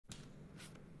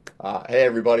Hey,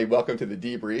 everybody, welcome to The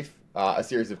Debrief, a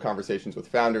series of conversations with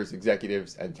founders,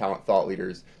 executives, and talent thought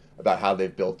leaders about how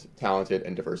they've built talented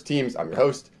and diverse teams. I'm your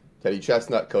host, Teddy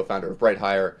Chestnut, co-founder of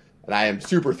BrightHire, and I am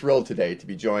super thrilled today to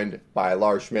be joined by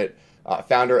Lars Schmidt,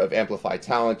 founder of Amplify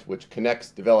Talent, which connects,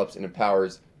 develops, and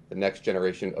empowers the next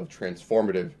generation of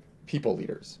transformative people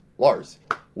leaders. Lars,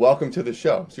 welcome to the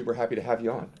show. I'm super happy to have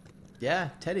you on. Yeah,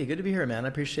 Teddy, good to be here, man. I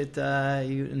appreciate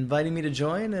you inviting me to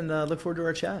join and look forward to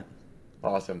our chat.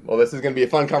 Awesome. Well, this is going to be a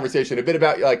fun conversation, a bit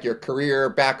about like your career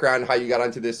background, how you got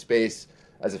into this space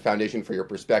as a foundation for your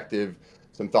perspective,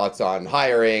 some thoughts on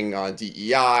hiring, on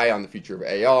DEI, on the future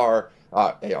of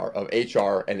of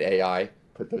HR and AI.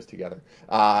 Put those together.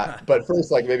 But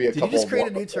first, like maybe a couple. Did you just create a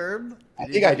new term? I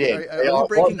think I did. Are you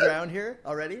breaking ground here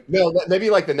already? No, maybe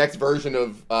like the next version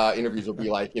of interviews will be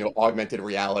like, augmented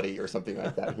reality or something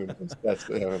like that. Who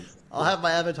knows? I'll have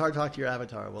my avatar talk to your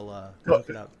avatar. We'll hook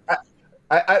it up.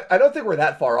 I don't think we're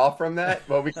that far off from that,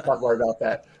 but we can talk more about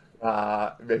that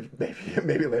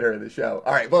maybe later in the show.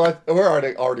 All right, well, we're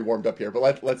already warmed up here,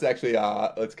 but let's actually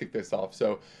let's kick this off.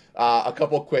 So a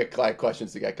couple quick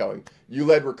questions to get going. You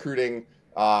led recruiting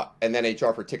and then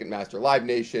HR for Ticketmaster, Live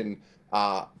Nation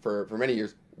for many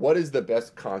years. What is the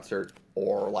best concert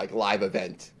or like live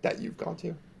event that you've gone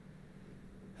to?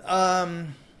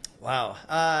 Wow.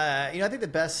 I think the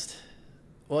best.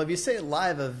 Well, if you say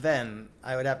live event,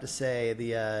 I would have to say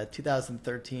the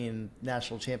 2013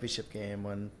 National Championship game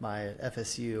when my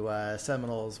FSU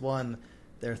Seminoles won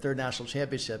their third national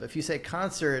championship. If you say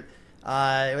concert,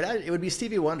 it would be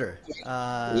Stevie Wonder.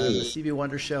 The Stevie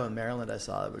Wonder show in Maryland I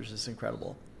saw, it was just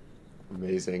incredible.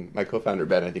 Amazing. My co-founder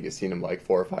Ben, I think, has seen him like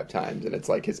 4 or 5 times, and it's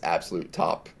like his absolute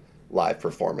top live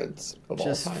performance of all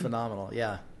time. Just phenomenal,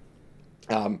 yeah.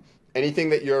 Anything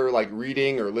that you're like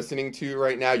reading or listening to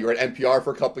right now? You were at NPR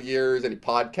for a couple of years. Any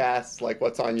podcasts? Like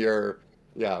what's on your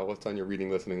reading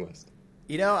listening list?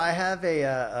 I have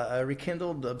a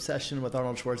rekindled obsession with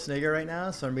Arnold Schwarzenegger right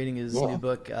now. So I'm reading his new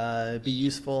book, Be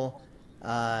Useful,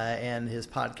 and his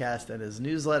podcast and his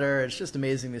newsletter. It's just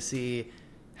amazing to see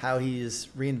how he's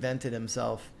reinvented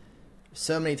himself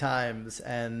so many times,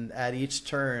 and at each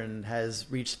turn has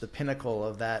reached the pinnacle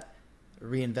of that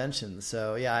reinvention.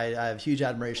 So yeah, I have huge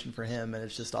admiration for him, and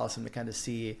it's just awesome to kind of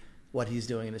see what he's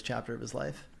doing in this chapter of his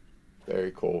life.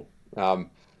 Very cool.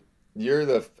 You're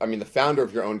the founder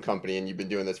of your own company, and you've been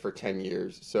doing this for 10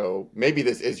 years. So maybe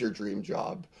this is your dream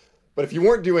job. But if you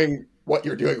weren't doing what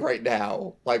you're doing right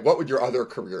now, like what would your other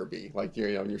career be? Like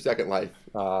in your second life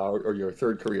or your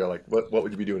third career, like what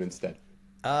would you be doing instead?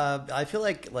 I feel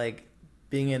like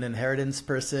being an inheritance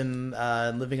person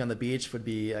and living on the beach would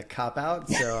be a cop-out.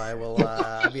 So I will,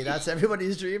 that's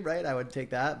everybody's dream, right? I would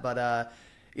take that. But,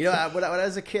 when I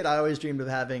was a kid, I always dreamed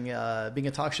of being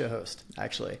a talk show host,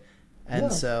 actually.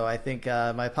 And so I think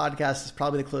my podcast is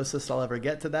probably the closest I'll ever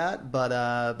get to that.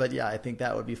 But yeah, I think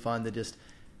that would be fun to just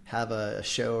have a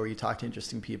show where you talk to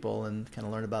interesting people and kind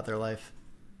of learn about their life.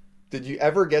 Did you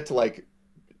ever get to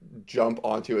jump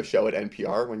onto a show at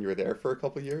NPR when you were there for a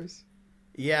couple of years?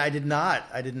 Yeah, I did not.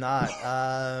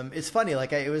 It's funny.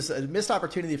 It was a missed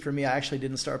opportunity for me. I actually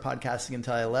didn't start podcasting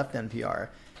until I left NPR.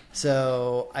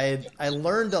 So I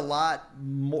learned a lot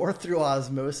more through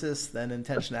osmosis than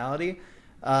intentionality.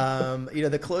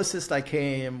 The closest I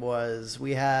came was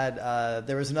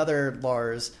there was another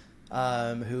Lars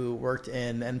who worked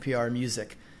in NPR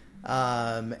music.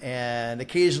 And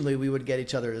occasionally we would get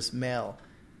each other's mail.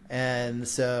 And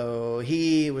so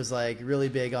he was really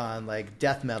big on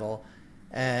death metal.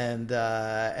 And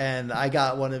I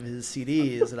got one of his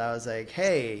CDs, and I was like,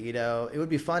 hey, it would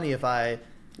be funny if I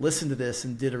listened to this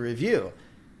and did a review.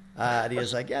 And he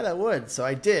was like, yeah, that would. So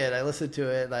I did. I listened to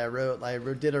it, and I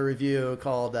did a review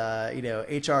called,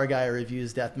 HR Guy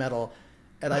Reviews Death Metal.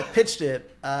 And I pitched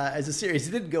it as a series.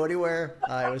 It didn't go anywhere.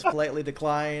 It was politely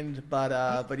declined.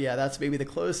 But yeah, that's maybe the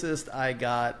closest I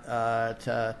got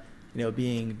to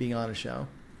being on a show.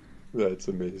 That's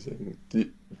amazing. Do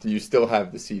you still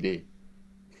have the CD?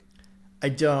 I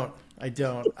don't.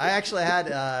 I actually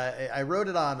had. I wrote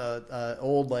it on a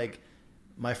old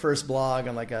my first blog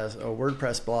on a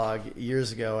WordPress blog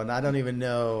years ago, and I don't even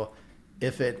know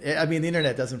if it. I mean, the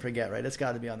internet doesn't forget, right? It's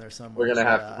got to be on there somewhere. We're gonna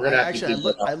have.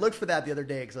 I looked for that the other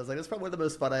day because I was like, that's probably one of the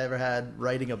most fun I ever had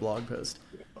writing a blog post.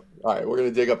 All right, we're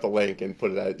gonna dig up the link and put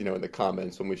it in the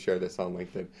comments when we share this on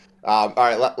LinkedIn. All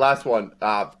right, last one.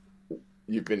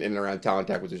 You've been in and around talent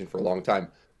acquisition for a long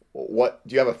time. Do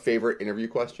you have a favorite interview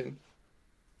question?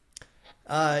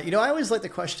 I always like the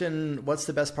question, what's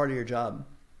the best part of your job?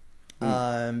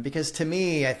 Because to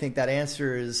me, I think that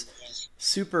answer is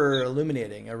super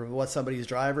illuminating of what somebody's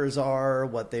drivers are,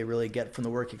 what they really get from the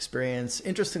work experience.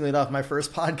 Interestingly enough, my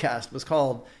first podcast was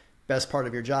called best part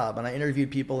of your job. And I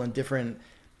interviewed people in different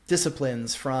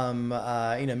disciplines from,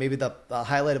 maybe the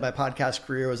highlight of my podcast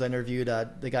career was I interviewed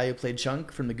the guy who played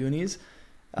Chunk from the Goonies.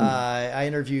 I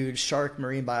interviewed shark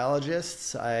marine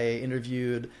biologists. I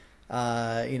interviewed,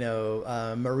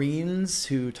 Marines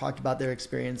who talked about their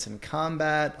experience in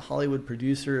combat, Hollywood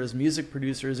producers, music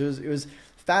producers. It was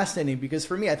fascinating because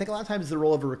for me, I think a lot of times the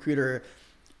role of a recruiter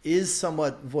is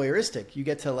somewhat voyeuristic. You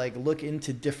get to like look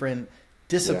into different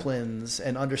disciplines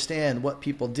and understand what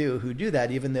people do who do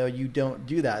that, even though you don't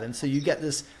do that. And so you get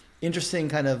this interesting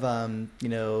kind of,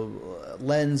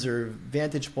 lens or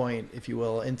vantage point, if you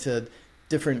will, into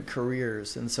different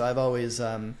careers. And so I've always,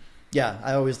 I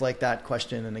always liked that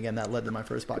question. And again, that led to my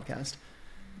first podcast.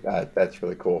 That's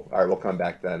really cool. All right, we'll come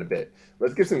back to that in a bit.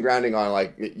 Let's give some grounding on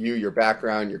like your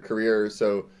background, your career.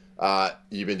 So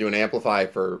you've been doing Amplify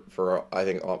for I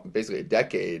think basically a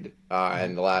decade,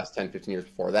 and the last 10, 15 years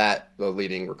before that,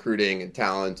 leading recruiting and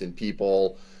talent and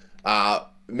people.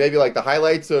 Maybe like the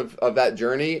highlights of that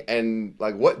journey and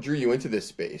like what drew you into this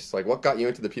space? Like what got you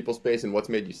into the people space and what's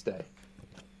made you stay?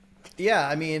 Yeah,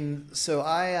 I mean, so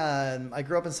I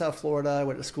grew up in South Florida. I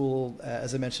went to school,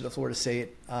 as I mentioned, at Florida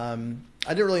State. I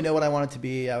didn't really know what I wanted to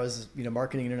be. I was,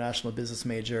 marketing international business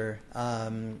major.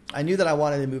 I knew that I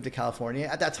wanted to move to California.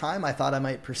 At that time, I thought I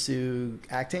might pursue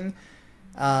acting.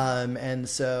 And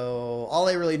so all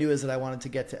I really knew is that I wanted to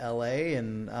get to LA.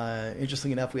 And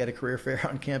interestingly enough, we had a career fair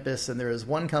on campus, and there was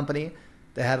one company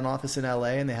that had an office in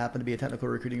LA, and they happened to be a technical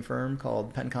recruiting firm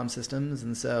called Pencom Systems.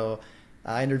 And so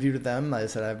I interviewed with them. I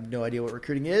said, I have no idea what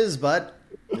recruiting is, but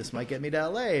this might get me to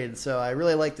LA. And so I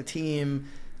really liked the team,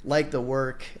 liked the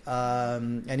work.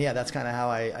 And yeah, that's kind of how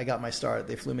I got my start.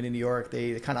 They flew me to New York.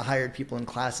 They kind of hired people in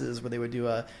classes where they would do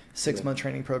a 6-month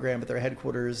training program at their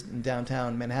headquarters in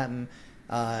downtown Manhattan.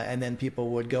 And then people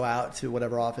would go out to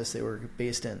whatever office they were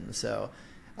based in. So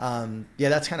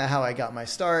that's kind of how I got my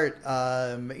start.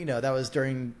 That was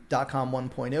during .com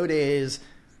 1.0 days.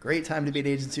 Great time to be an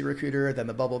agency recruiter. Then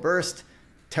the bubble burst.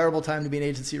 Terrible time to be an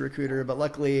agency recruiter. But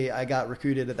luckily, I got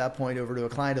recruited at that point over to a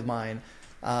client of mine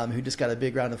who just got a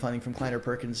big round of funding from Kleiner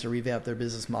Perkins to revamp their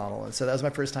business model. And so that was my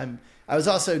first time. I was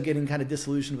also getting kind of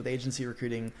disillusioned with agency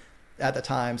recruiting at the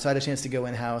time. So I had a chance to go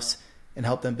in-house and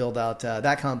help them build out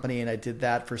that company. And I did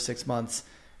that for 6 months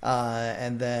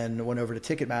and then went over to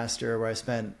Ticketmaster where I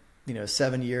spent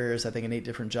 7 years, I think, in 8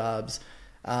 different jobs.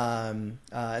 And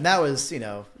that was,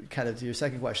 kind of to your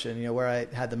second question, where I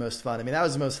had the most fun. I mean, that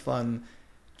was the most fun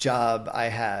job I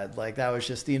had. Like that was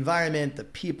just the environment, the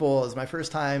people. It was my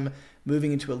first time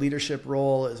moving into a leadership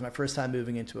role. It was my first time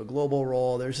moving into a global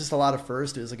role. There was just a lot of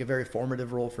first. It was like a very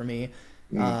formative role for me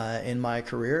in my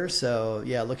career. So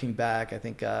yeah, looking back, I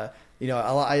think,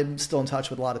 I'm still in touch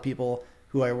with a lot of people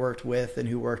who I worked with and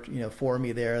who worked, for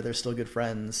me there. They're still good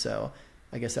friends. So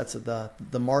I guess that's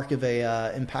the mark of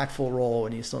a impactful role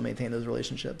when you still maintain those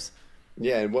relationships.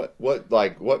 Yeah, and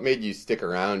what made you stick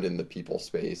around in the people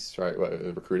space, right?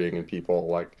 Recruiting and people,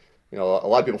 like, a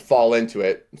lot of people fall into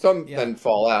it. Some then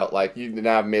fall out. Like you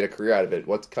now have made a career out of it.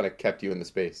 What's kind of kept you in the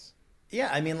space? Yeah,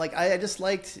 I mean, like I just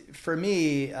liked, for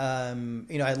me, I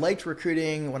liked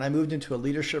recruiting. When I moved into a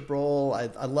leadership role,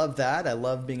 I loved that. I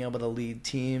loved being able to lead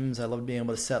teams. I loved being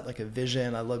able to set like a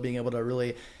vision. I loved being able to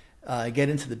really get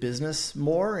into the business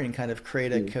more and kind of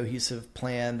create a cohesive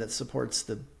plan that supports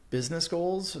the business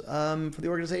goals for the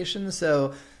organization.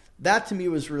 So that to me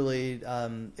was really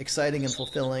exciting and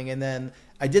fulfilling. And then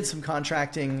I did some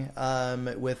contracting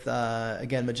with,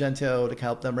 again, Magento to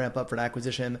help them ramp up for an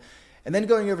acquisition. And then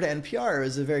going over to NPR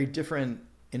was a very different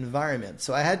environment.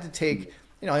 So I had to take,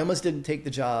 I almost didn't take the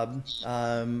job.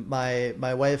 My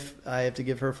wife, I have to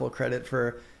give her full credit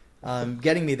for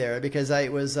getting me there because I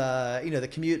was, the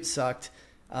commute sucked.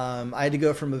 I had to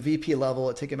go from a VP level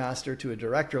at Ticketmaster to a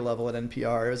director level at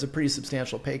NPR. It was a pretty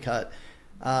substantial pay cut.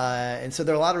 And so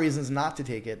there are a lot of reasons not to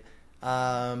take it.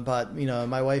 But,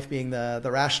 my wife being the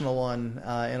rational one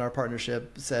in our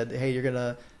partnership said, hey, you're going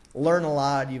to learn a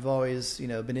lot. You've always,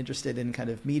 been interested in kind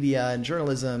of media and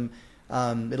journalism.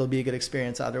 It'll be a good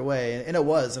experience either way. And it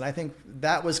was. And I think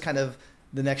that was kind of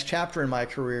the next chapter in my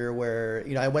career where,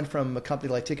 I went from a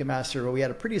company like Ticketmaster where we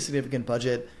had a pretty significant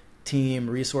budget, team,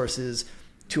 resources,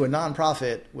 to a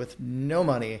nonprofit with no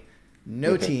money,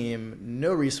 no team,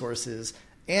 no resources.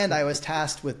 And I was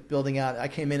tasked with building out, I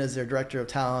came in as their director of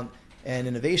talent and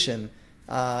innovation.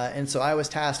 And so I was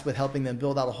tasked with helping them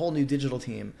build out a whole new digital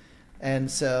team. And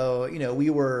so, we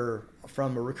were,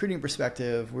 from a recruiting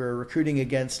perspective, we were recruiting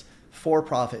against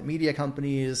for-profit media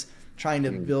companies, trying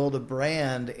to build a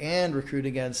brand and recruit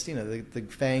against, the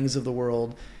FANGs of the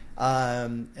world.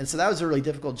 And so that was a really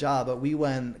difficult job, but we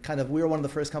were one of the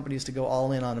first companies to go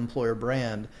all in on employer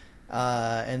brand.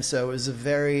 And so it was a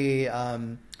very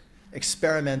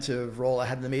experimentative role. I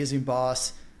had an amazing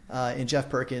boss in Jeff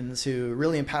Perkins who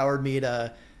really empowered me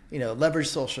to, leverage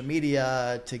social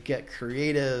media, to get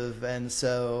creative. And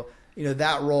so,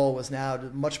 that role was now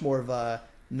much more of a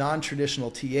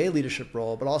non-traditional TA leadership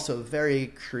role, but also a very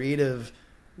creative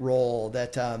role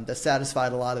that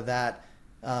satisfied a lot of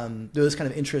those kind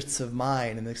of interests of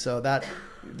mine. And so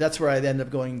that's where I ended up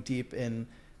going deep in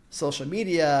social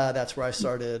media. That's where I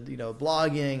started,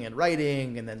 blogging and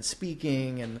writing and then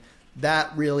speaking. And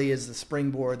that really is the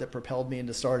springboard that propelled me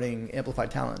into starting Amplify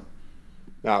Talent.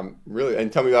 Really,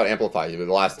 and tell me about Amplify. The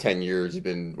last 10 years, you've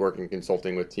been working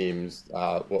consulting with teams.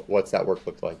 What's that work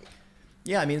look like?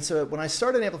 Yeah, so when I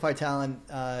started Amplify Talent,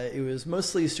 it was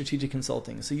mostly strategic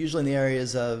consulting. So usually in the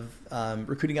areas of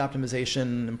recruiting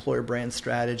optimization, employer brand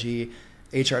strategy,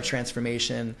 HR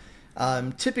transformation,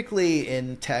 typically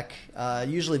in tech,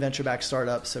 usually venture-backed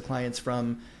startups, so clients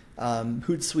from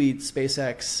Hootsuite,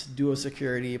 SpaceX, Duo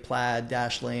Security, Plaid,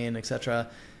 Dashlane, etc.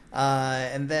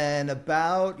 And then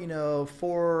about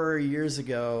 4 years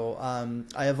ago,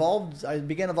 I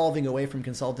began evolving away from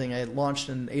consulting. I launched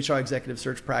an HR executive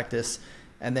search practice,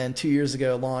 and then 2 years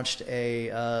ago launched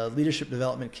a leadership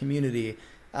development community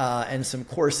and some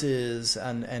courses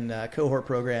and cohort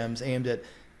programs aimed at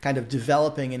kind of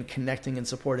developing and connecting and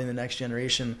supporting the next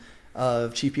generation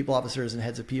of chief people officers and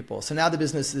heads of people. So now the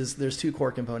business there's two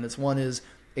core components. One is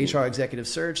HR executive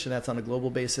search, and that's on a global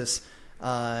basis.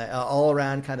 All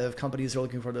around kind of companies are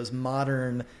looking for those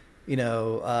modern,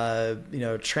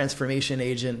 transformation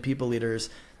agent people leaders.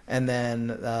 And then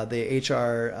the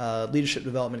HR leadership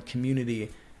development community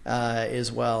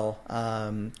as well,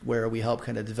 where we help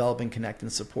kind of develop and connect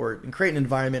and support and create an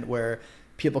environment where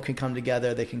people can come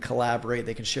together, they can collaborate,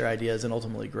 they can share ideas and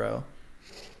ultimately grow.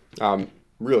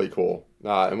 Really cool.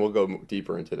 And we'll go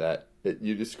deeper into that.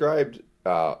 You described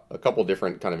a couple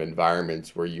different kind of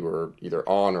environments where you were either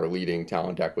on or leading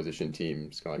talent acquisition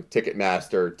teams, kind of like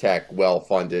Ticketmaster, tech,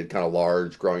 well-funded, kind of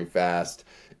large, growing fast,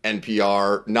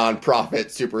 NPR,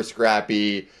 nonprofit, super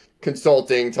scrappy,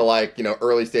 consulting to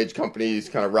early stage companies,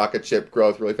 kind of rocket ship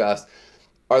growth really fast.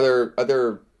 Are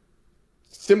there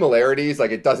similarities?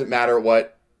 Like, it doesn't matter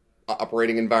what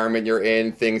operating environment you're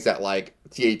in, things that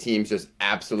TA teams just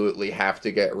absolutely have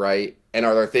to get right? And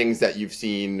are there things that you've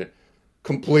seen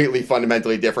completely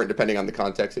fundamentally different depending on the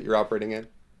context that you're operating in?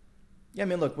 Yeah,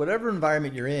 look, whatever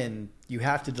environment you're in, you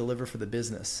have to deliver for the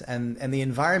business. And the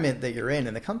environment that you're in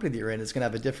and the company that you're in is going to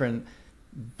have a different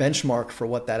benchmark for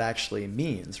what that actually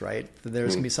means, right?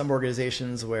 There's going to be some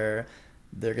organizations where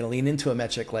they're going to lean into a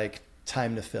metric like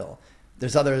time to fill.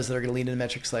 There's others that are going to lean into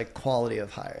metrics like quality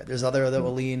of hire. There's others that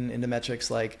will lean into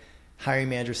metrics like hiring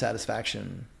manager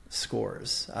satisfaction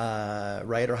scores,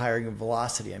 right? Or hiring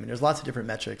velocity. There's lots of different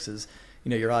metrics, as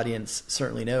your audience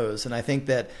certainly knows. And I think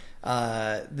that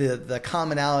the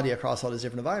commonality across all these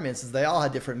different environments is they all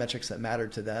had different metrics that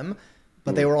mattered to them,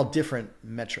 but they were all different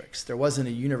metrics. There wasn't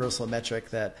a universal metric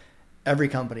that every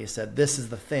company said, this is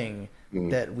the thing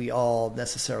that we all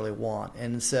necessarily want.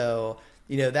 And so,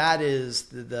 that is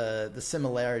the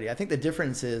similarity. I think the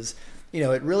difference is,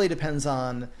 it really depends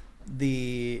on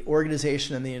the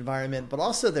organization and the environment, but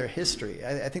also their history.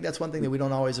 I think that's one thing that we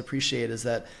don't always appreciate is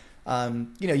that,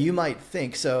 you might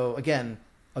think, so again,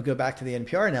 I'll go back to the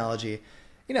NPR analogy.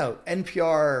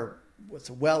 NPR was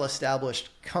a well-established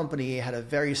company, had a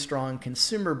very strong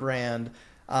consumer brand.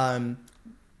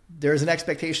 There's an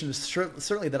expectation,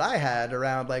 certainly that I had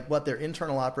around what their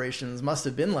internal operations must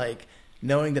have been like,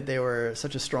 knowing that they were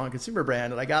such a strong consumer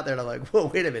brand. And I got there and I'm like, whoa,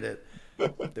 wait a minute.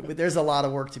 There's a lot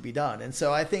of work to be done. And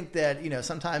so I think that,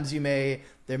 sometimes you may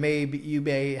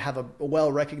have a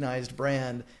well-recognized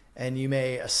brand and you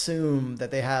may assume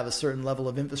that they have a certain level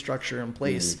of infrastructure in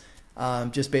place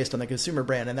just based on the consumer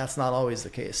brand. And that's not always the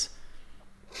case.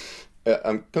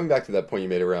 I'm coming back to that point you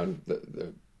made around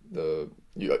the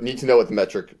you need to know what the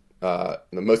metric, the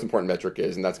most important metric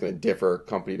is, and that's going to differ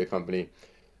company to company.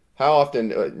 How often,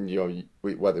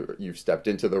 whether you've stepped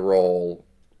into the role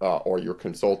or you're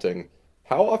consulting,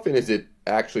 how often is it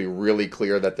actually really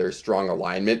clear that there's strong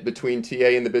alignment between TA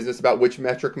and the business about which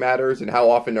metric matters? And how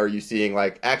often are you seeing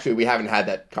actually we haven't had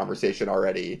that conversation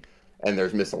already and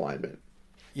there's misalignment?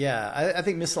 Yeah, I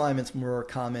think misalignment's more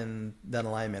common than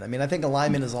alignment. I think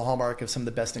alignment is a hallmark of some of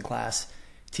the best in class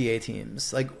TA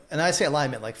teams. And I say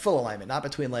alignment, full alignment, not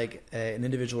between an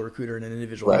individual recruiter and an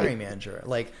individual hiring manager.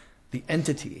 The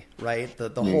entity, right?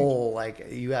 The whole,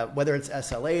 you have, whether it's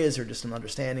SLAs or just an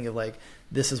understanding of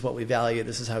this is what we value,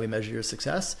 this is how we measure your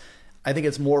success. I think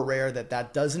it's more rare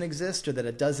that doesn't exist, or that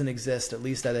it doesn't exist, at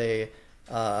least at a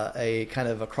kind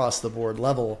of across the board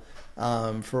level.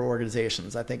 for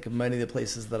organizations. I think many of the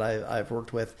places that I've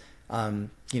worked with,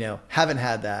 haven't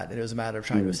had that. And it was a matter of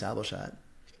trying to establish that.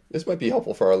 This might be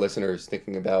helpful for our listeners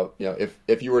thinking about,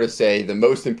 if you were to say the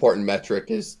most important metric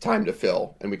is time to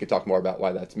fill, and we could talk more about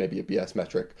why that's maybe a BS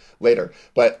metric later,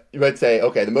 but you might say,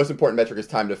 okay, the most important metric is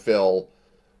time to fill.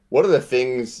 What are the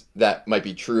things that might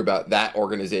be true about that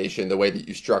organization, the way that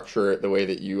you structure it, the way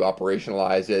that you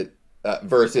operationalize it,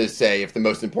 versus say if the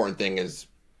most important thing is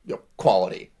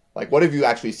quality? Like, what have you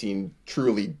actually seen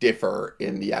truly differ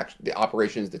in the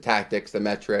operations, the tactics, the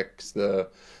metrics, the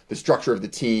structure of the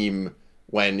team,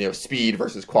 when speed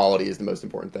versus quality is the most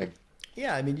important thing?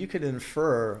 Yeah, I mean, you could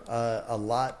infer a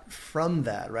lot from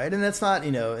that, right? And that's not,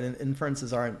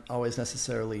 inferences aren't always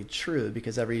necessarily true,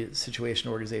 because every situation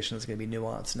or organization is going to be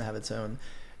nuanced and have its own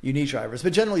unique drivers.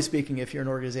 But generally speaking, if you're an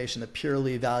organization that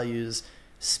purely values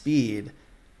speed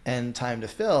and time to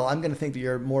fill, I'm going to think that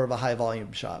you're more of a high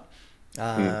volume shop.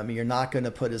 You're not going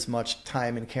to put as much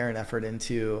time and care and effort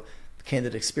into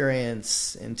candidate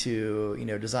experience, into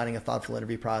designing a thoughtful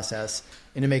interview process,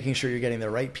 into making sure you're getting the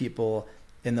right people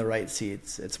in the right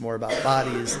seats. It's more about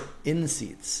bodies in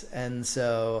seats. And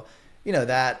so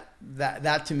that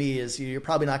to me is, you're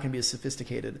probably not going to be as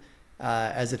sophisticated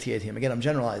as a TA team. Again, I'm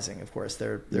generalizing, of course.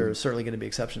 There are certainly going to be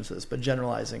exceptions to this, but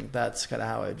generalizing, that's kind of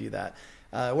how I view that.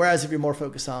 Whereas if you're more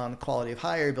focused on quality of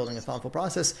hire, building a thoughtful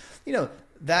process,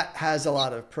 that has a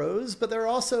lot of pros, but there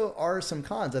also are some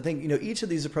cons. I think, each of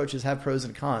these approaches have pros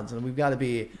and cons, and we've got to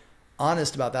be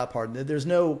honest about that part. There's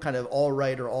no kind of all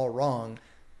right or all wrong.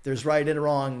 There's right and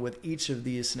wrong with each of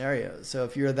these scenarios. So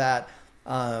if you're that,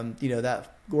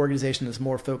 that organization that's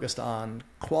more focused on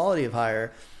quality of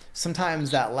hire, sometimes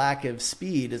that lack of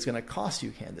speed is going to cost you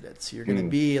candidates. You're going to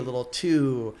be a little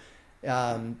too,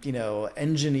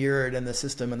 engineered in the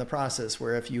system and the process,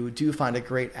 where if you do find a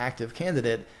great active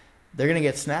candidate, they're going to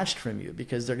get snatched from you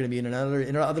because they're going to be in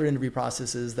other interview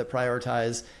processes that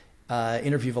prioritize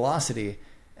interview velocity.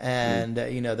 And,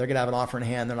 they're going to have an offer in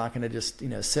hand. They're not going to just,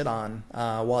 sit on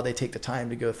while they take the time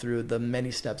to go through the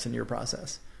many steps in your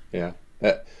process. Yeah.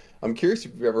 I'm curious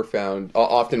if you've ever found,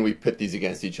 often we pit these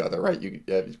against each other, right?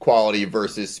 Quality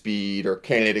versus speed, or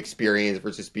candidate experience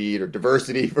versus speed, or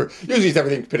diversity. Usually it's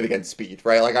everything pitted against speed,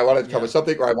 right? Like, I want to cover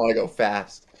something, or I want to go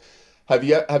fast. Have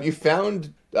you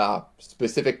found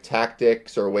specific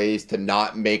tactics or ways to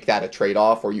not make that a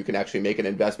trade-off, or you can actually make an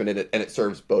investment in it and it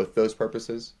serves both those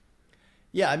purposes?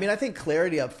 Yeah, I mean, I think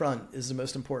clarity up front is the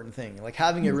most important thing. Like,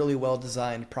 having a really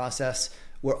well-designed process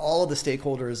where all of the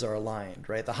stakeholders are aligned,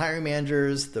 right? The hiring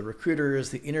managers, the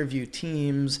recruiters, the interview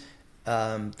teams,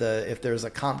 if there's a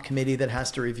comp committee that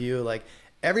has to review, like,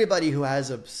 everybody who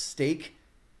has a stake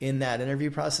in that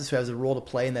interview process, who has a role to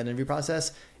play in that interview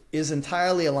process, is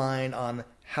entirely aligned on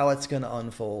how it's going to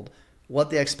unfold, what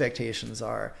the expectations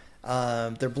are.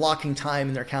 They're blocking time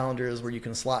in their calendars where you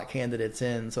can slot candidates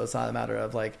in. So it's not a matter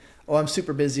of like, oh, I'm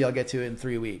super busy, I'll get to it in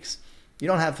 3 weeks. You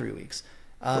don't have 3 weeks.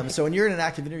 So when you're in an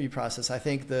active interview process, I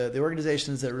think the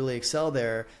organizations that really excel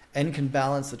there and can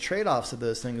balance the trade-offs of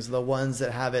those things are the ones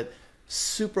that have it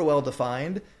super well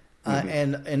defined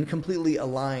and completely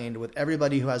aligned with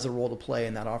everybody who has a role to play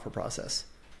in that offer process.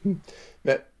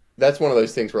 That's one of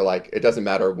those things where, like, it doesn't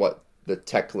matter what the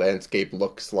tech landscape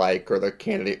looks like or the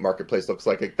candidate marketplace looks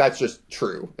like. That's just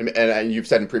true. And you've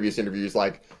said in previous interviews,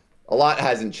 like, a lot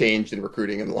hasn't changed in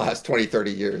recruiting in the last 20,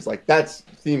 30 years. Like, that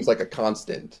seems like a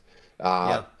constant.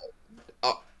 Are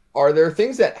there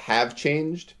things that have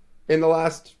changed in the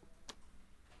last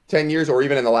 10 years or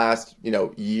even in the last,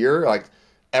 year? Like,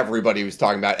 everybody was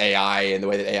talking about AI and the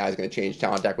way that AI is going to change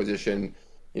talent acquisition.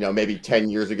 Maybe 10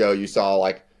 years ago, you saw,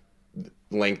 like,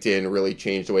 LinkedIn really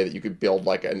changed the way that you could build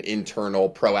like an internal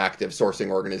proactive sourcing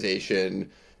organization.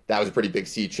 That was a pretty big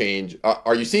sea change.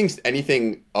 Are you seeing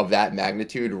anything of that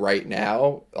magnitude right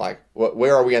now? Like,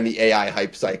 where are we on the AI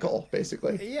hype cycle,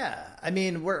 basically? Yeah, I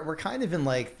mean, we're kind of in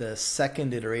like the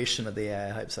second iteration of the AI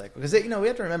hype cycle, because we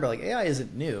have to remember, like, AI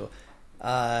isn't new.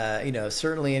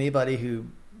 Certainly anybody who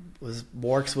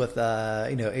works with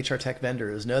HR tech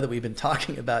vendors know that we've been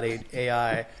talking about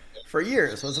AI for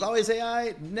years. Was it always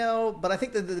AI? No, but I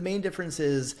think that the main difference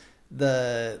is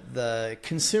the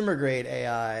consumer grade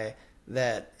AI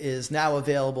that is now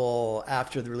available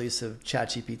after the release of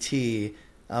ChatGPT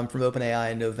from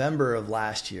OpenAI in November of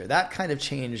last year. That kind of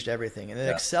changed everything, and it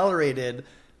accelerated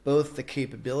both the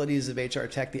capabilities of HR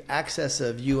tech, the access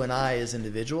of you and I as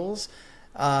individuals,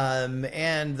 and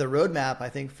the roadmap, I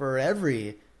think, for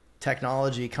every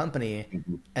technology company,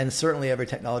 and certainly every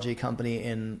technology company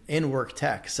in work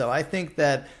tech. So I think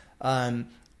that the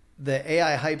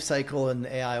AI hype cycle and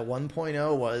AI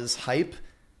 1.0 was hype.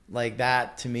 Like,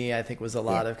 that to me, I think, was a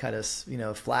lot of kind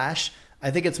of flash.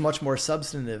 I think it's much more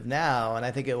substantive now, and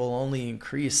I think it will only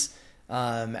increase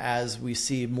as we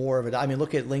see more of it. I mean,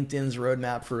 look at LinkedIn's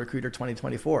roadmap for Recruiter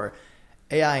 2024.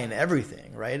 AI in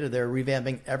everything, right? They're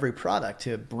revamping every product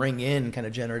to bring in kind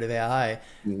of generative AI,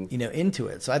 into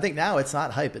it. So I think now it's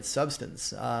not hype, it's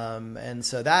substance. And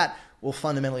so that will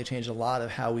fundamentally change a lot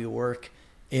of how we work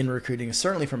in recruiting,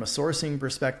 certainly from a sourcing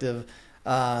perspective,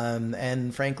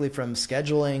 and frankly, from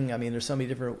scheduling. I mean, there's so many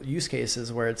different use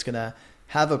cases where it's going to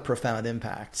have a profound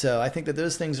impact. So I think that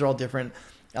those things are all different.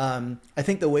 I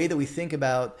think the way that we think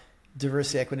about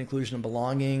diversity, equity, inclusion, and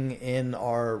belonging in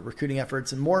our recruiting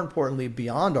efforts, and more importantly,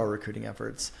 beyond our recruiting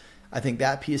efforts, I think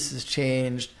that piece has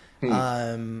changed.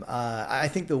 I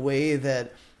think the way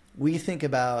that we think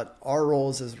about our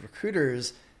roles as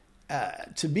recruiters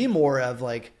to be more of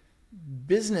like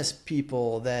business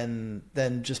people than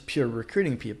just pure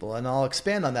recruiting people. And I'll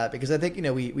expand on that because I think,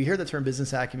 we hear the term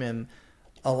business acumen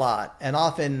a lot, and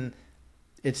often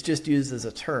it's just used as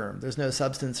a term. There's no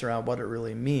substance around what it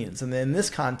really means. And then in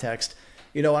this context,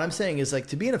 what I'm saying is like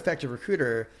to be an effective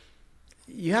recruiter,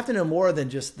 you have to know more than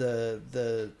just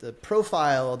the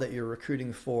profile that you're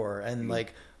recruiting for and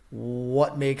like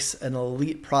what makes an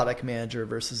elite product manager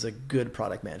versus a good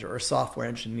product manager or software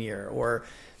engineer or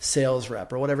sales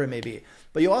rep or whatever it may be.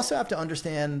 But you also have to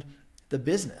understand the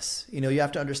business. You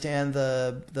have to understand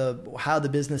how the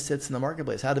business sits in the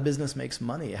marketplace, how the business makes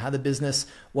money, how the business,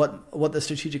 what the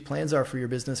strategic plans are for your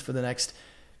business for the next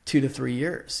 2 to 3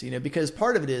 years. Because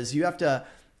part of it is you have to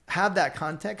have that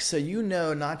context so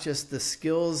not just the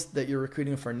skills that you're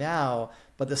recruiting for now,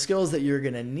 but the skills that you're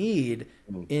going to need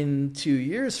in 2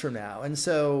 years from now. And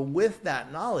so with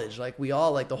that knowledge, like we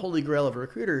all, like the holy grail of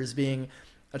recruiters being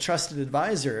a trusted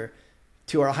advisor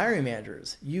to our hiring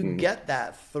managers, you get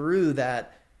that through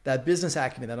that business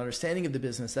acumen, that understanding of the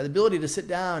business, that ability to sit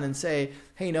down and say,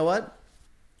 hey, you know what?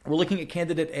 We're looking at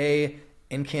candidate A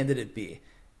and candidate B.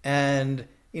 And,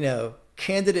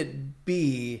 candidate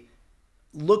B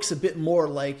looks a bit more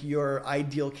like your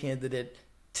ideal candidate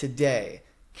today.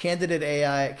 Candidate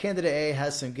A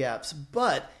has some gaps,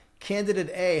 but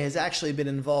candidate A has actually been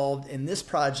involved in this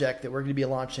project that we're going to be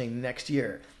launching next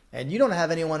year. And you don't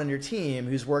have anyone on your team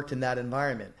who's worked in that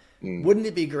environment. Wouldn't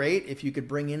it be great if you could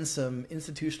bring in some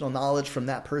institutional knowledge from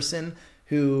that person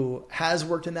who has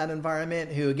worked in that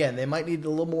environment, who, again, they might need a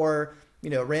little more,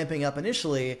 ramping up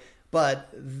initially, but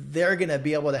they're going to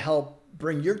be able to help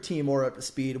bring your team more up to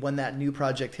speed when that new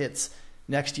project hits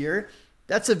next year?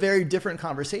 That's a very different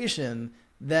conversation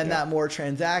than that more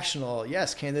transactional,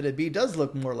 yes, candidate B does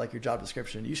look more like your job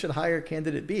description. You should hire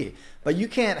candidate B. But you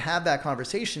can't have that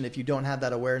conversation if you don't have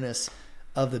that awareness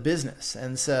of the business.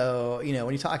 And so,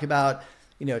 when you talk about,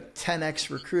 10X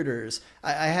recruiters,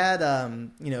 I had,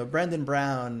 Brendan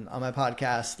Brown on my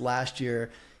podcast last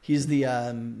year. He's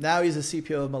now he's a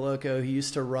CPO of Moloko. He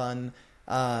used to run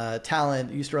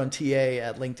talent, used to run TA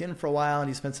at LinkedIn for a while, and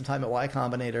he spent some time at Y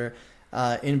Combinator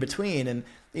in between. And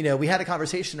we had a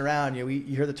conversation around, you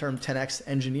hear the term 10X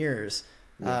engineers,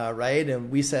 right?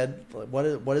 And we said, what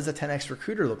does a 10X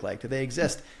recruiter look like? Do they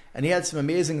exist? And he had some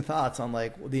amazing thoughts on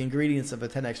like the ingredients of a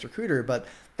 10X recruiter, but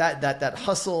that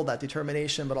hustle, that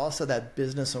determination, but also that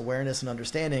business awareness and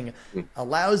understanding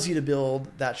allows you to build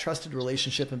that trusted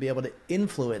relationship and be able to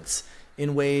influence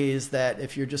in ways that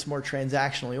if you're just more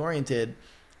transactionally oriented,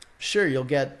 sure, you'll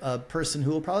get a person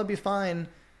who will probably be fine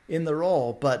in the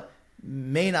role, but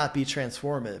may not be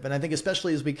transformative. And I think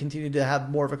especially as we continue to have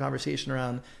more of a conversation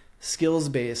around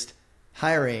skills-based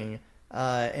hiring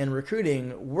and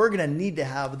recruiting, we're going to need to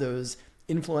have those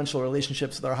influential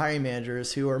relationships with our hiring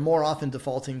managers who are more often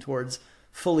defaulting towards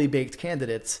fully baked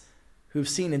candidates who've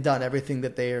seen and done everything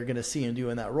that they are going to see and do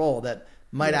in that role that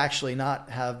might actually not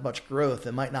have much growth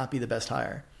and might not be the best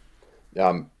hire.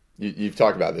 You've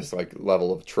talked about this like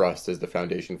level of trust as the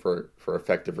foundation for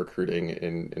effective recruiting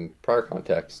in prior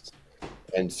contexts.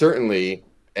 And certainly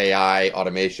AI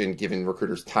automation, giving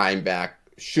recruiters time back,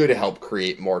 should help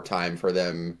create more time for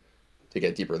them to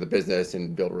get deeper in the business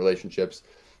and build relationships.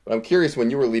 But I'm curious,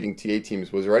 when you were leading TA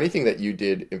teams, was there anything that you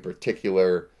did in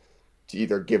particular to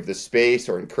either give the space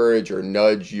or encourage or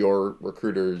nudge your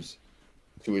recruiters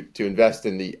to invest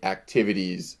in the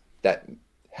activities that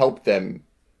help them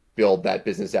build that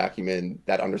business acumen,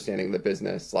 that understanding of the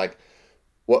business? Like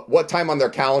what time on their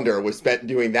calendar was spent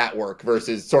doing that work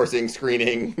versus sourcing,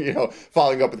 screening,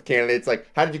 following up with candidates? Like,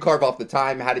 how did you carve off the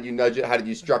time? How did you nudge it? How did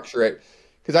you structure it?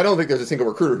 Because I don't think there's a single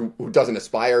recruiter who doesn't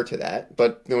aspire to that,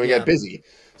 but we get busy.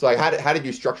 So like, how did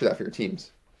you structure that for your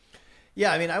teams?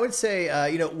 Yeah, I mean, I would say,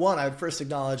 one, I would first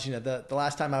acknowledge, the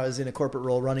last time I was in a corporate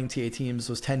role running TA teams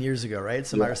was 10 years ago, right?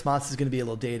 So my response is going to be a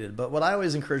little dated. But what I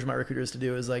always encourage my recruiters to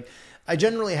do is like, I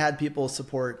generally had people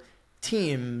support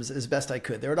teams as best I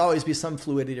could. There would always be some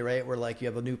fluidity, right? Where like you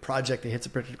have a new project that hits a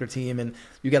particular team and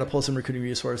you got to pull some recruiting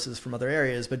resources from other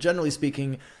areas. But generally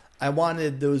speaking, I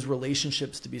wanted those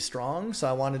relationships to be strong. So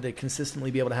I wanted to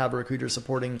consistently be able to have a recruiter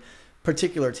supporting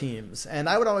particular teams. And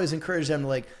I would always encourage them to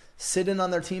like sit in on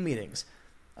their team meetings.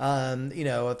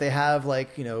 If they have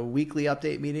like, weekly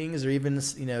update meetings or even,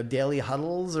 daily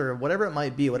huddles or whatever it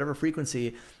might be, whatever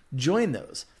frequency, join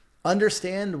those.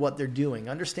 Understand what they're doing,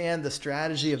 understand the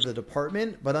strategy of the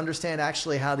department, but understand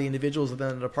actually how the individuals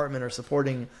within the department are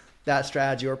supporting that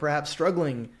strategy or perhaps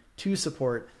struggling to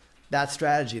support that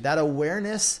strategy, that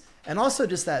awareness, and also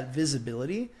just that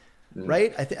visibility,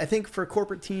 right? I think for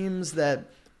corporate teams that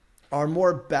are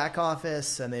more back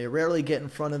office and they rarely get in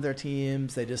front of their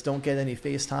teams, they just don't get any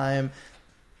face time.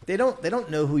 They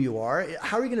don't know who you are.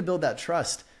 How are you going to build that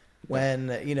trust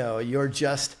when, you're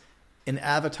just an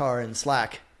avatar in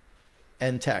Slack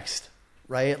and text,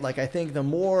 right? Like I think the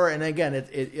more, and again,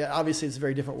 it obviously it's a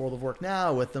very different world of work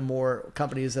now with the more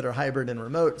companies that are hybrid and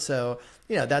remote. So,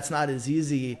 that's not as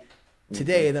easy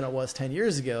today than it was 10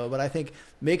 years ago. But I think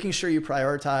making sure you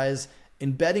prioritize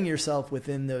embedding yourself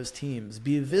within those teams,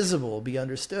 be visible, be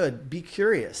understood, be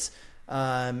curious.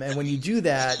 And when you do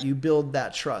that, you build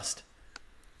that trust.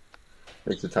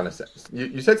 Makes a ton of sense.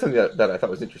 You said something that I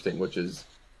thought was interesting, which is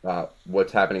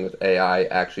what's happening with AI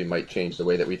actually might change the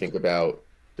way that we think about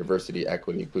diversity,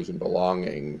 equity, inclusion,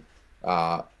 belonging.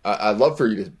 I'd love for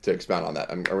you to expound on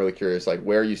that. I'm really curious, like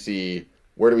where do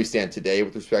we stand today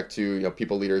with respect to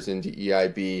people leaders in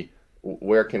DEIB?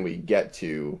 Where can we get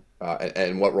to,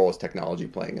 and what role is technology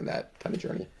playing in that kind of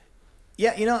journey?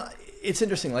 Yeah, it's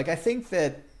interesting. Like I think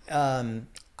that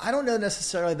I don't know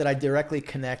necessarily that I directly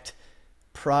connect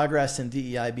progress in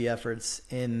DEIB efforts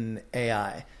in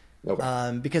AI.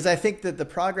 Okay. Because I think that the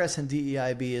progress in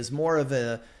DEIB is more of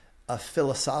a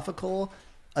philosophical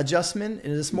adjustment,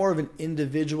 and it's more of an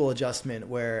individual adjustment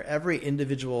where every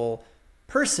individual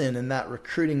person in that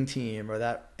recruiting team or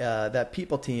that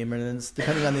people team, and then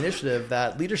depending on the initiative,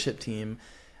 that leadership team,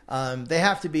 they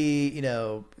have to be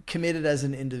committed as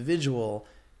an individual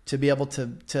to be able to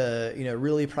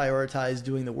really prioritize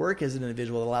doing the work as an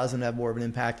individual that allows them to have more of an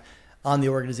impact on the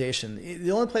organization.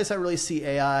 The only place I really see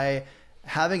AI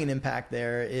having an impact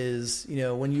there is,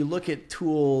 when you look at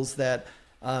tools that,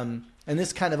 and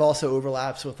this kind of also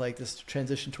overlaps with like this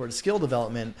transition towards skill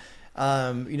development,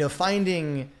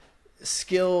 finding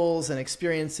skills and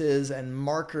experiences and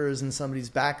markers in somebody's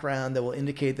background that will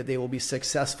indicate that they will be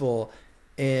successful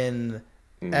in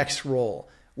X role.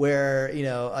 Where,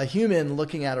 a human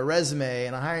looking at a resume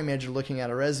and a hiring manager looking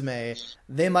at a resume,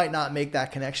 they might not make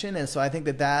that connection. And so I think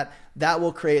that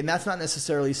will create, and that's not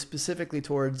necessarily specifically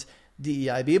towards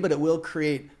DEIB, but it will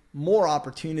create more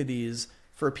opportunities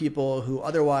for people who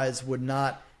otherwise would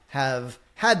not have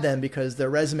had them because their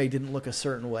resume didn't look a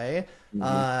certain way.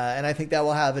 And I think that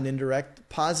will have an indirect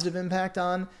positive impact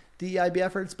on DEIB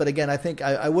efforts. But again, I think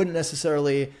I wouldn't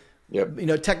necessarily,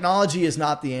 technology is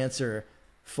not the answer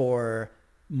for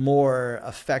more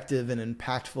effective and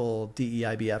impactful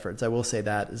DEIB efforts. I will say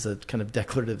that as a kind of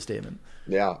declarative statement.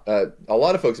 Yeah. A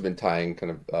lot of folks have been tying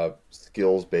kind of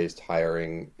skills-based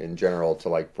hiring in general to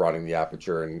like broadening the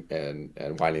aperture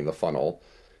and widening the funnel.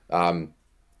 And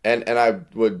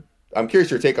I'm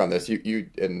curious your take on this. You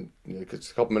a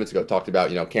couple minutes ago talked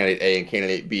about, candidate A and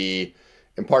candidate B.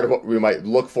 And part of what we might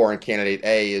look for in candidate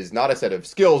A is not a set of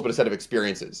skills, but a set of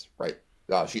experiences, right?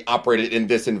 She operated in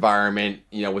this environment,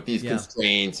 with these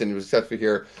constraints and was successful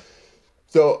here.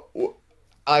 So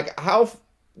like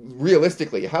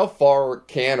realistically, how far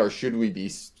can or should we be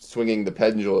swinging the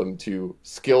pendulum to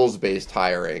skills-based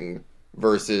hiring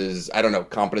versus,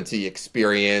 competency,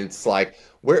 experience? Like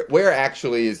where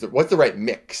actually what's the right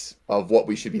mix of what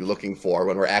we should be looking for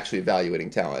when we're actually evaluating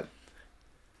talent?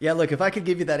 Yeah, look, if I could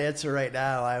give you that answer right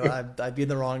now, I'd be in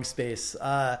the wrong space.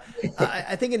 I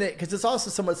think because it's also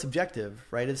somewhat subjective,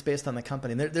 right? It's based on the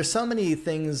company. There's so many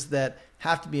things that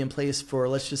have to be in place for,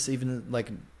 let's just even like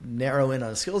narrow in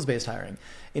on skills-based hiring.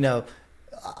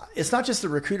 It's not just the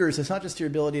recruiters. It's not just your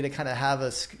ability to kind of have a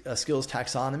skills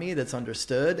taxonomy that's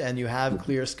understood and you have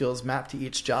clear skills mapped to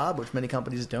each job, which many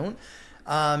companies don't.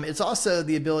 It's also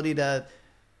the ability to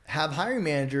have hiring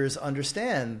managers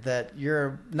understand that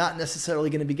you're not necessarily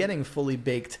going to be getting fully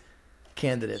baked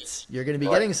candidates. You're going to be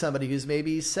getting somebody who's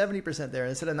maybe 70% there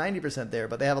instead of 90% there,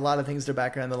 but they have a lot of things in their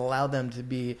background that allow them to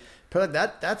be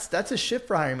product. That's a shift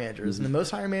for hiring managers. And the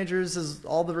most hiring managers, as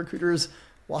all the recruiters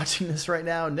watching this right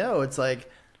now know, it's like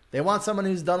they want someone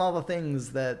who's done all the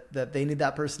things that they need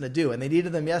that person to do, and they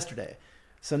needed them yesterday.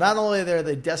 So not only are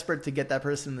they desperate to get that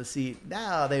person in the seat,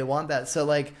 now they want that. So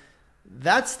like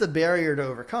that's the barrier to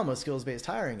overcome with skills-based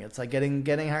hiring. It's like getting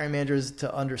hiring managers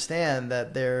to understand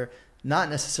that they're not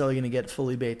necessarily going to get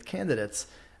fully baked candidates.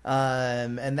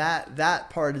 And that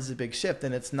part is a big shift.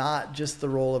 And it's not just the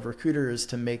role of recruiters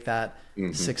to make that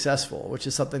successful, which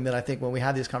is something that I think when we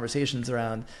have these conversations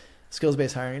around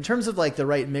skills-based hiring, in terms of like the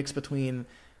right mix between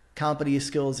competency,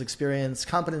 skills,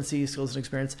 competency, skills, and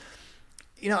experience,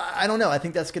 I don't know. I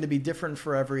think that's going to be different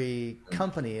for every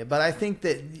company. But I think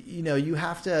that, you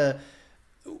have to,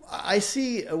 I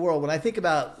see a world when I think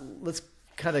about, let's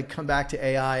kind of come back to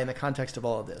AI in the context of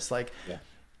all of this. Like,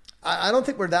 I don't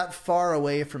think we're that far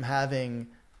away from having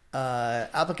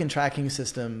applicant tracking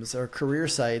systems or career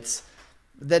sites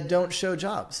that don't show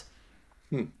jobs,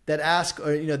 that ask,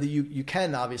 or, that you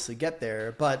can obviously get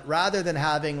there, but rather than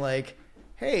having like,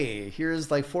 hey, here's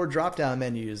like 4 drop-down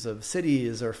menus of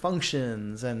cities or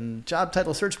functions and job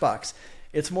title search box,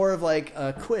 it's more of like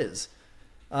a quiz.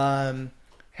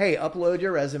 Hey, upload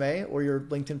your resume or your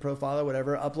LinkedIn profile or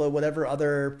whatever, upload whatever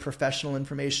other professional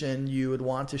information you would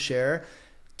want to share.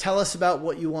 Tell us about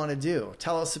what you want to do.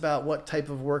 Tell us about what type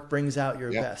of work brings out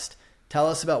your best. Tell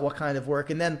us about what kind of work.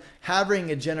 And then having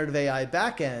a generative AI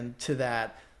backend to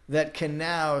that can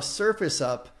now surface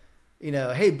up,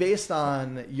 hey, based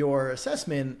on your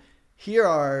assessment, here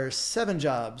are 7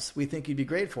 jobs we think you'd be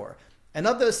great for. And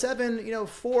of those 7,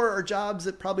 4 are jobs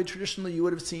that probably traditionally you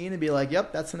would have seen and be like,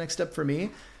 yep, that's the next step for me.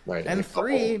 Right. And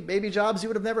 3, maybe jobs you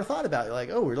would have never thought about. You're like,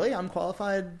 oh, really? I'm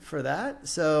qualified for that?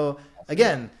 So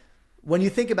again, when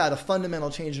you think about a fundamental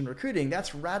change in recruiting,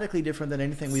 that's radically different than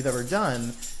anything we've ever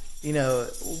done.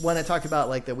 When I talk about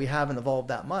like that we haven't evolved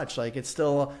that much, like it's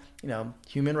still,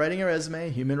 human writing a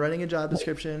resume, human writing a job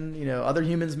description, other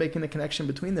humans making the connection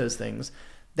between those things.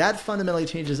 That fundamentally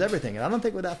changes everything. And I don't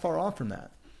think we're that far off from that.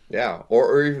 Yeah.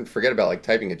 Or even forget about like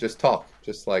typing it, just talk.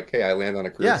 Just like, hey, I land on a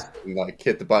career and like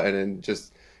hit the button and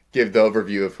just give the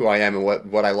overview of who I am and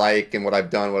what I like and what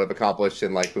I've done, what I've accomplished,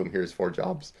 and like, boom, here's 4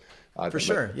 jobs. For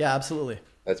sure. Yeah, absolutely.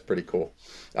 That's pretty cool.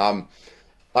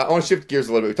 I want to shift gears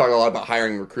a little bit. We talk a lot about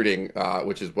hiring and recruiting,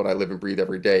 which is what I live and breathe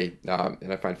every day,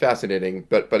 and I find fascinating.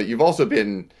 But you've also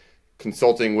been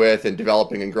consulting with and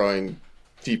developing and growing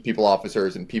chief people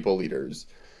officers and people leaders.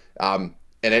 And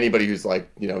anybody who's like,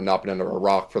 not been under a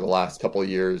rock for the last couple of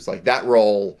years, like that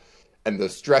role and the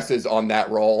stresses on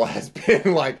that role has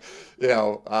been like,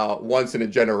 once in a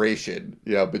generation,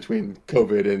 between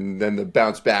COVID and then the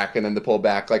bounce back and then the pull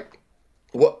back. Like,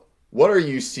 what are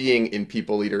you seeing in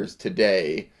people leaders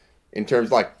today in terms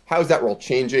of like, how is that role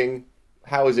changing?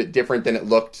 How is it different than it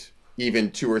looked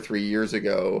even 2 or 3 years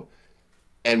ago?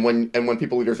 And when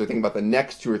people leaders are thinking about the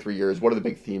next 2 or 3 years, what are the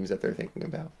big themes that they're thinking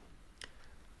about?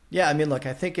 Yeah, I mean, look,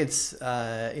 I think it's,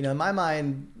 in my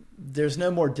mind, there's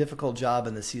no more difficult job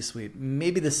in the C-suite,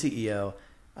 maybe the CEO.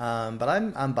 But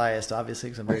I'm biased, obviously,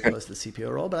 because I'm very close to the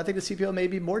CPO role. But I think the CPO may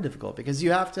be more difficult because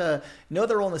you have to know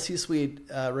the role in the C-suite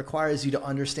requires you to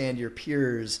understand your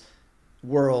peers'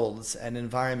 worlds and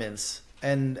environments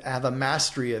and have a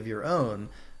mastery of your own,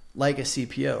 like a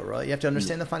CPO, right? You have to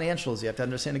understand the financials. You have to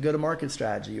understand a go-to-market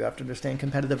strategy. You have to understand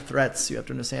competitive threats. You have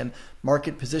to understand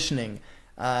market positioning.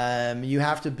 You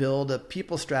have to build a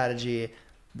people strategy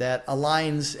that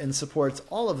aligns and supports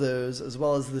all of those, as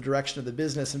well as the direction of the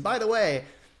business. And by the way,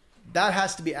 that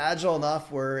has to be agile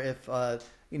enough where if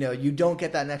you don't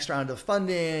get that next round of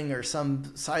funding or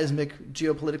some seismic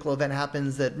geopolitical event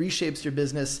happens that reshapes your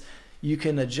business, you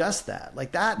can adjust that.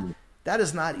 Like that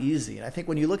is not easy. And I think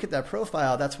when you look at that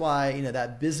profile, that's why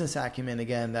that business acumen,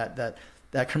 again,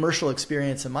 that commercial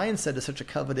experience and mindset is such a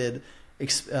coveted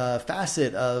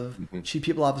facet of chief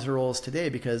people officer roles today,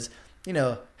 because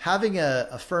having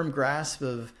a firm grasp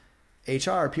of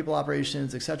HR, people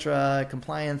operations, et cetera,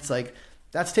 compliance, like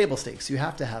that's table stakes. You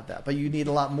have to have that, but you need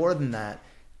a lot more than that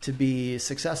to be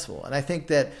successful. And I think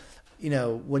that,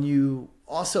 when you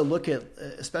also look at,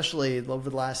 especially over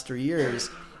the last 3 years,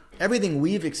 everything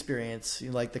we've experienced,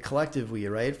 like the collective we,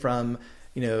 right? From,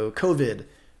 COVID,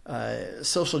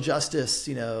 social justice,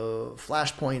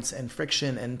 flashpoints and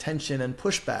friction and tension and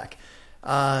pushback,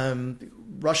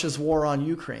 Russia's war on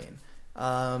Ukraine,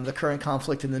 the current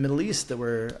conflict in the Middle East that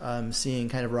we're seeing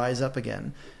kind of rise up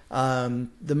again,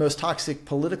 the most toxic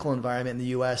political environment in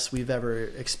the U.S. we've ever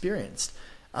experienced.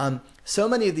 So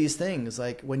many of these things,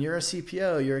 like when you're a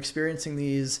CPO, you're experiencing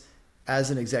these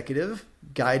as an executive,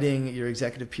 guiding your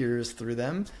executive peers through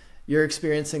them. You're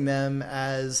experiencing them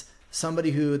as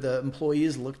somebody who the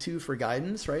employees look to for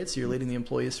guidance, right? So you're leading the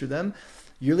employees through them.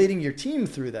 You're leading your team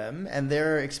through them, and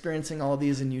they're experiencing all of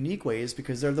these in unique ways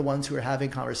because they're the ones who are having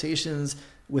conversations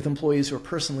with employees who are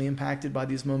personally impacted by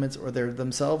these moments, or they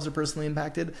themselves are personally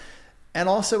impacted. And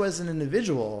also as an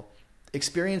individual,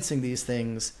 experiencing these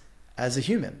things as a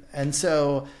human. And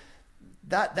so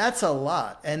that's a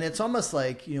lot. And it's almost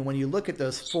like, when you look at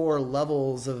those 4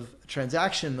 levels of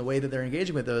transaction, the way that they're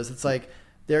engaging with those, it's like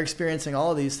they're experiencing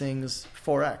all of these things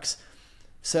 4x.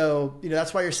 So,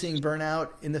 that's why you're seeing burnout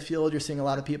in the field. You're seeing a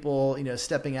lot of people,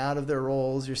 stepping out of their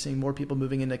roles. You're seeing more people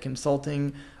moving into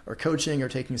consulting or coaching or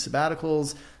taking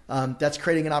sabbaticals. That's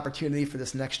creating an opportunity for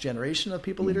this next generation of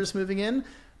people leaders moving in.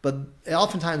 But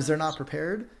oftentimes they're not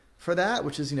prepared for that,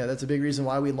 which is, that's a big reason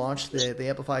why we launched the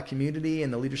Amplify community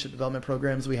and the leadership development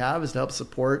programs we have, is to help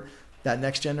support that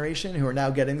next generation who are now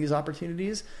getting these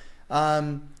opportunities.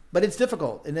 But it's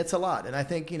difficult and it's a lot. And I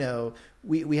think,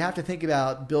 we have to think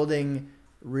about building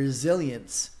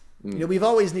resilience. We've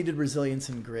always needed resilience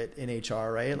and grit in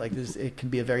HR, right? Like it can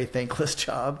be a very thankless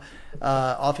job,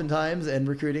 oftentimes, and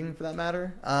recruiting for that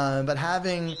matter. But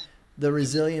having the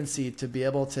resiliency to be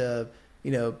able to,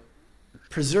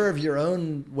 preserve your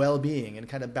own well-being and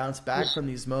kind of bounce back from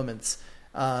these moments,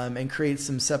 and create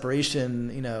some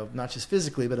separation, not just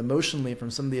physically, but emotionally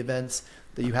from some of the events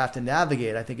that you have to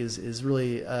navigate, I think is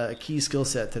really a key skill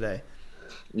set today.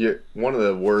 One of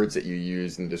the words that you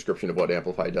use in the description of what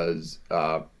Amplify does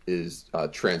is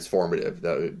transformative.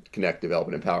 That would connect, develop,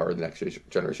 and empower the next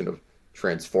generation of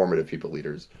transformative people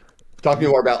leaders. Talk to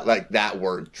me more about like that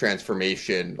word,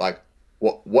 transformation. Like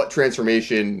what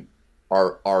transformation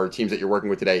are teams that you're working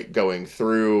with today going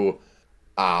through?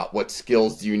 What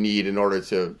skills do you need in order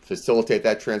to facilitate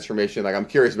that transformation? Like, I'm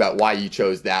curious about why you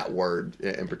chose that word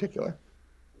in particular.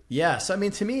 Yeah. So,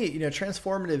 to me,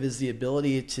 transformative is the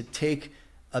ability to take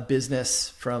a business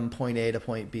from point A to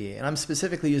point B. And I'm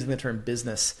specifically using the term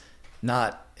business,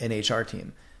 not an HR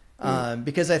team.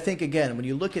 Because I think, again, when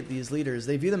you look at these leaders,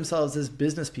 they view themselves as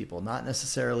business people, not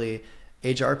necessarily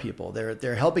HR people.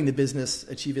 They're helping the business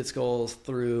achieve its goals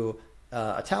through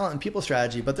a talent and people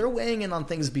strategy, but they're weighing in on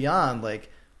things beyond, like,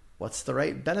 what's the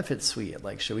right benefit suite?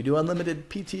 Like, should we do unlimited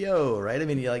PTO,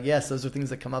 right? Yes, those are things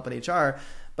that come up in HR,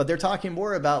 but they're talking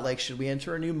more about, like, should we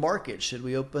enter a new market? Should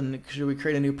we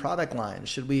create a new product line?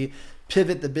 Should we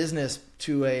pivot the business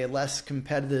to a less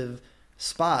competitive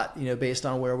spot, based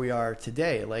on where we are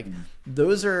today? Like,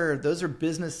 those are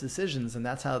business decisions, and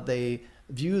that's how they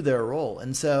view their role.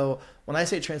 And so when I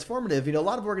say transformative, a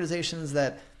lot of organizations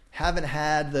that haven't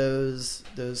had those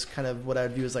kind of what I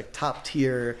would view as like top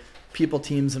tier people,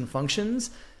 teams, and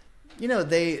functions,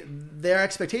 their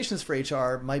expectations for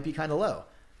HR might be kind of low,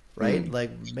 right?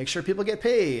 Like, make sure people get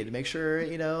paid, make sure,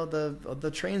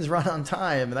 the trains run on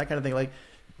time and that kind of thing. Like,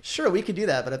 sure, we can do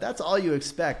that, but if that's all you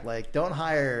expect, like, don't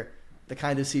hire the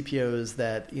kind of CPOs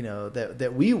that,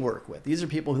 that we work with. These are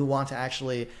people who want to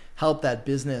actually help that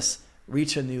business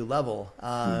reach a new level,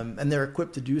 and they're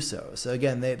equipped to do so. So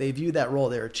again, they view that role.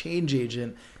 They're a change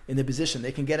agent in the position.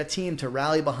 They can get a team to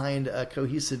rally behind a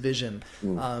cohesive vision.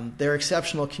 They're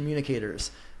exceptional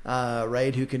communicators,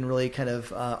 right? Who can really kind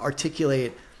of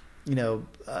articulate,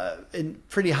 in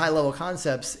pretty high level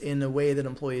concepts in a way that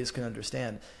employees can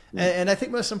understand. And I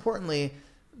think most importantly,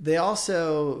 they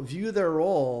also view their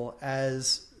role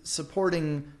as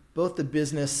supporting both the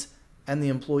business and the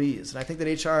employees. And I think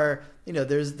that HR,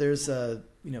 there's a,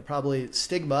 probably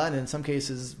stigma, and in some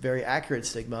cases very accurate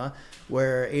stigma,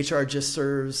 where HR just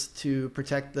serves to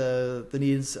protect the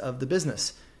needs of the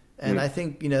business. And I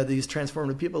think, these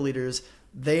transformative people leaders,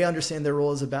 they understand their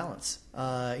role as a balance,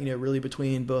 really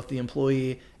between both the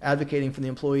employee, advocating for the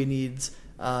employee needs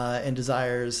and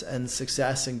desires and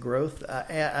success and growth,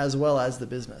 as well as the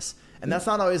business. And that's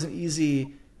not always an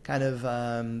easy kind of,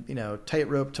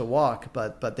 tightrope to walk,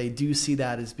 but they do see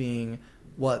that as being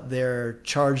what they're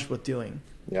charged with doing.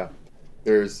 Yeah.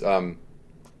 There's no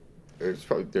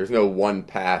one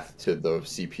path to the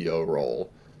CPO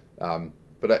role.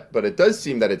 But it does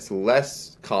seem that it's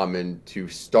less common to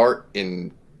start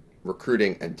in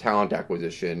recruiting and talent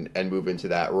acquisition and move into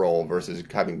that role versus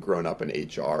having grown up in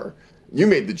HR. You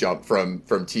made the jump from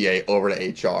TA over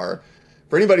to HR.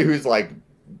 For anybody who's like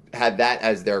had that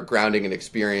as their grounding and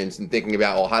experience and thinking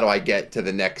about, well, how do I get to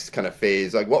the next kind of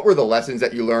phase? Like, what were the lessons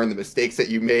that you learned, the mistakes that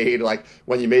you made, like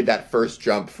when you made that first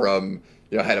jump from,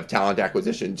 head of talent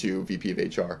acquisition to VP of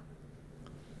HR?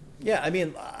 Yeah,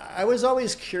 I was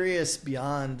always curious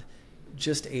beyond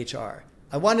just HR.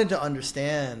 I wanted to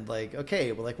understand, like,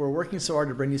 okay, well, like, we're working so hard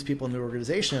to bring these people into the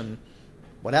organization.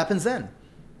 What happens then?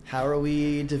 How are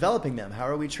we developing them? How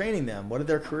are we training them? What do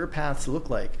their career paths look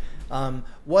like?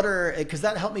 Because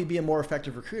that helped me be a more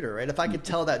effective recruiter, right? If I could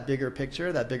tell that bigger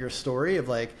picture, that bigger story of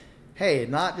like, hey,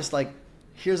 not just like,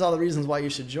 here's all the reasons why you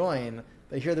should join,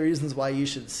 but here are the reasons why you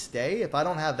should stay. If I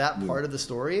don't have that part of the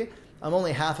story, I'm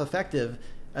only half effective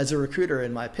as a recruiter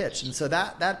in my pitch. And so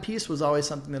that piece was always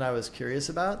something that I was curious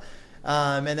about.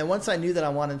 And then once I knew that I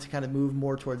wanted to kind of move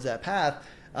more towards that path,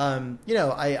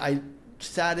 I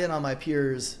sat in on my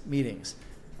peers' meetings.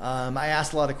 I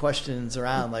asked a lot of questions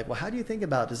around like, well, how do you think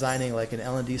about designing like an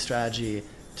L&D strategy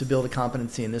to build a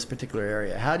competency in this particular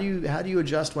area? How do you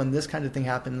adjust when this kind of thing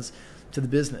happens to the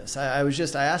business? I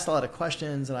asked a lot of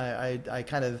questions, and I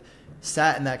kind of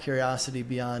sat in that curiosity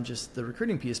beyond just the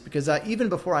recruiting piece, because even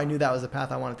before I knew that was the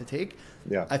path I wanted to take,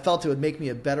 I felt it would make me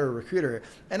a better recruiter.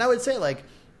 And I would say like,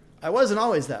 I wasn't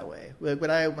always that way. When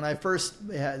I first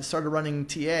started running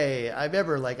TA,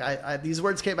 these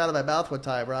words came out of my mouth one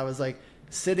time where I was like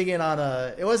sitting in on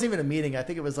it wasn't even a meeting. I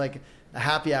think it was like a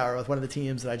happy hour with one of the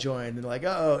teams that I joined, and like,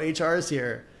 oh, HR is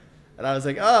here. And I was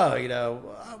like, oh,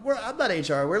 I'm not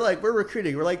HR. We're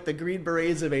recruiting. We're like the Green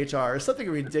Berets of HR, or something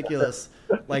ridiculous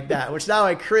like that, which now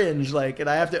I cringe, and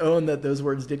I have to own that those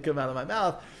words did come out of my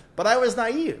mouth. But I was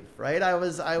naive, right? I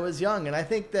was young. And I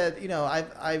think that,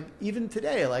 I even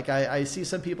today, I see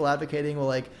some people advocating, well,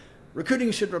 like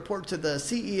recruiting should report to the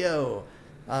CEO.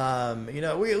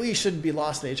 We shouldn't be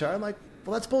lost in HR. I'm like,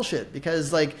 well, that's bullshit,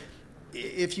 because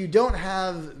if you don't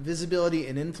have visibility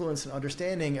and influence and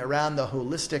understanding around the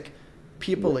holistic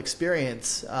people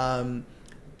experience,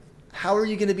 how are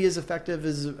you going to be as effective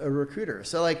as a recruiter?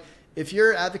 So if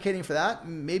you're advocating for that,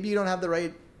 maybe you don't have the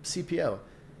right CPO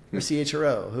or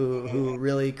CHRO who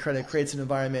really kind of creates an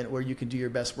environment where you can do your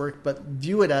best work, but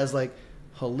view it as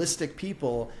holistic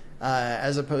people,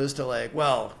 as opposed to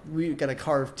well, we got to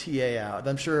carve TA out.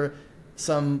 I'm sure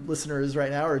some listeners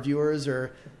right now or viewers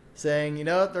are saying,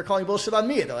 they're calling bullshit on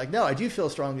me. They're like, no, I do feel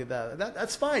strongly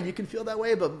that's fine. You can feel that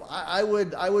way, but I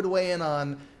would weigh in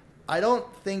on, I don't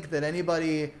think that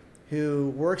anybody who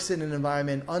works in an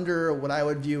environment under what I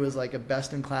would view as a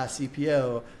best-in-class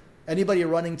CPO, anybody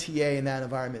running TA in that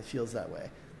environment feels that way,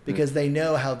 because they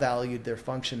know how valued their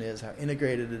function is, how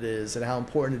integrated it is, and how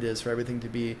important it is for everything to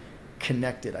be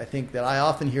connected. I think that I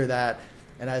often hear that,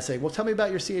 and I say, well, tell me about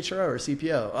your CHRO or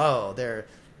CPO. Oh,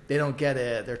 they don't get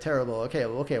it. They're terrible. Okay,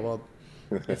 well,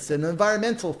 it's an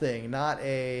environmental thing,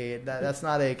 that's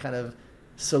not a kind of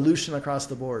solution across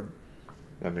the board.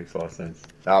 That makes a lot of sense.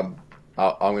 I'm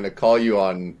going to call you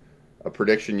on a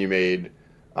prediction you made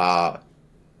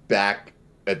back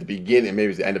at the beginning, maybe it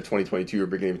was the end of 2022 or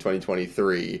beginning of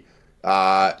 2023.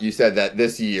 You said that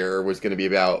this year was going to be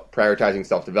about prioritizing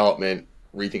self-development,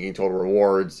 rethinking total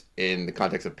rewards in the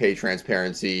context of pay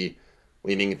transparency,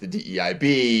 leaning into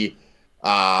DEIB,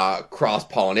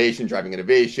 cross-pollination, driving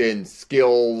innovation,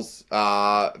 skills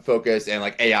focus,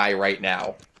 and AI right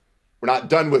now. We're not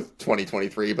done with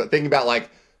 2023, but thinking about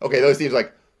okay, those themes,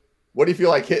 what do you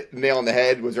feel hit the nail on the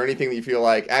head? Was there anything that you feel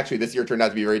actually this year turned out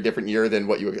to be a very different year than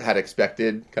what you had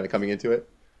expected kind of coming into it?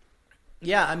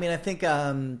 Yeah, I mean, I think,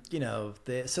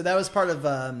 so that was part of,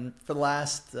 for the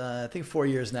last, I think 4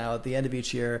 years now, at the end of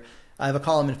each year, I have a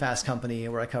column in Fast Company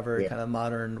where I cover kind of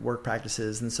modern work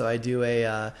practices. And so I do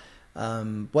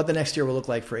what the next year will look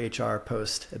like for HR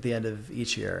post at the end of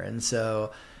each year. And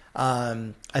so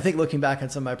I think looking back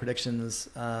at some of my predictions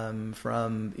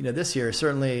from, this year,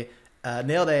 certainly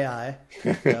nailed AI.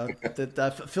 I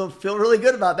feel really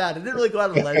good about that. I didn't really go out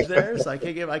on the ledge there, so I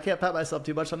can't pat myself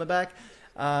too much on the back.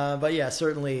 But yeah,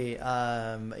 certainly,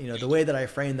 the way that I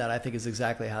framed that, I think is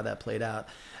exactly how that played out.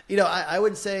 I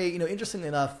would say, interestingly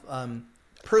enough,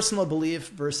 personal belief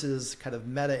versus kind of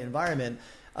meta environment.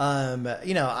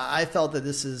 I felt that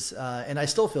this is, and I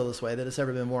still feel this way, that it's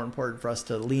ever been more important for us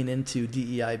to lean into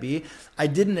DEIB. I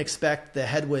didn't expect the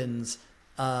headwinds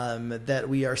that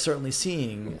we are certainly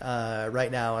seeing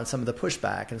right now on some of the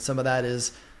pushback, and some of that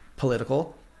is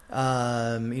political.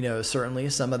 Certainly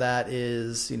some of that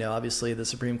is, obviously the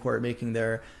Supreme Court making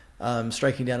their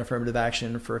striking down affirmative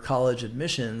action for college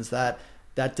admissions. That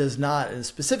does not, and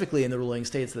specifically in the ruling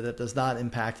states, that does not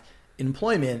impact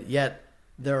employment. Yet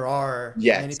there are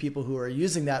many people who are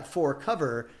using that for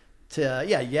cover to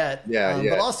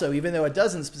but also, even though it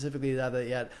doesn't specifically have that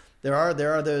yet, there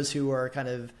are those who are kind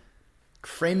of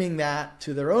framing that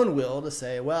to their own will to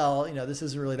say, well, this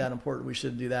isn't really that important, we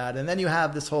shouldn't do that. And then you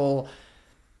have this whole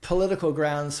political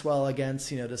groundswell against,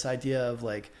 this idea of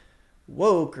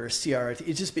woke or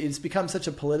CRT. It's become such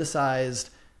a politicized,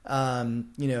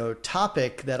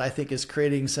 topic that I think is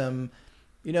creating some,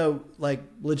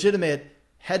 legitimate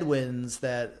headwinds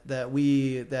that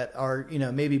are,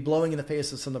 maybe blowing in the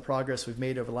face of some of the progress we've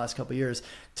made over the last couple of years.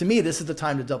 To me, this is the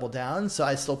time to double down. So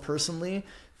I still personally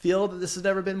feel that this has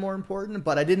never been more important,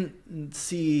 but I didn't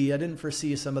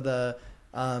foresee some of the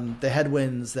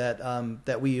headwinds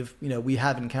that we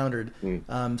have encountered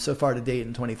so far to date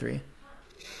in 23.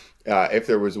 If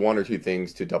there was one or two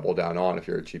things to double down on, if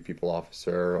you're a chief people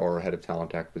officer or head of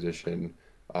talent acquisition,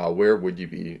 where would you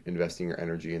be investing your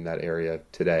energy in that area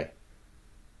today?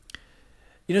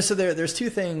 So there's two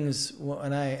things,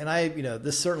 and I,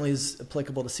 this certainly is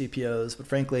applicable to CPOs, but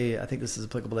frankly, I think this is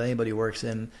applicable to anybody who works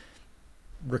in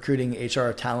recruiting,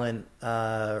 HR, talent,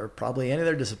 or probably any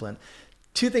other discipline.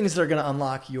 Two things that are going to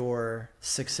unlock your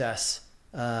success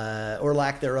or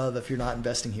lack thereof if you're not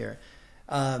investing here.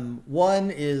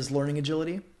 One is learning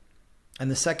agility,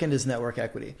 and the second is network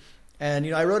equity.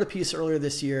 And I wrote a piece earlier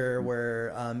this year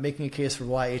where making a case for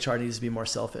why HR needs to be more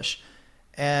selfish.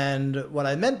 And what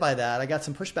I meant by that, I got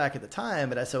some pushback at the time,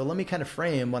 but I said, well, let me kind of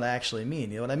frame what I actually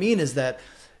mean. What I mean is that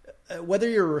whether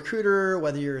you're a recruiter,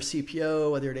 whether you're a CPO,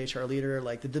 whether you're an HR leader,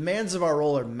 like the demands of our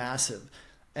role are massive.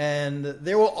 And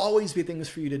there will always be things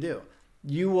for you to do.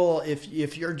 You will,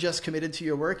 if you're just committed to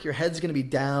your work, your head's going to be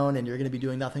down and you're going to be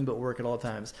doing nothing but work at all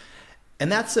times. And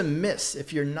that's a miss.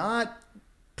 If you're not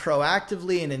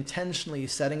proactively and intentionally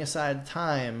setting aside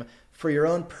time for your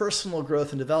own personal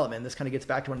growth and development, this kind of gets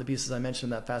back to one of the pieces I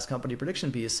mentioned in that Fast Company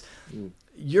prediction piece,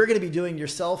 you're going to be doing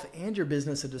yourself and your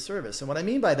business a disservice. And what I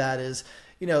mean by that is,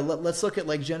 let's look at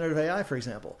like generative AI, for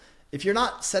example. If you're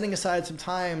not setting aside some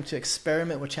time to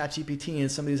experiment with ChatGPT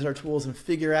and some of these other tools and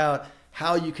figure out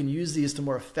how you can use these to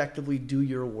more effectively do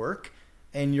your work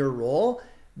and your role,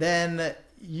 then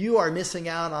you are missing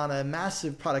out on a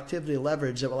massive productivity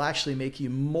leverage that will actually make you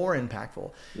more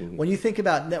impactful. When you think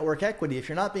about network equity, if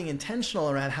you're not being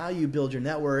intentional around how you build your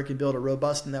network and build a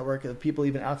robust network of people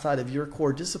even outside of your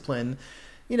core discipline,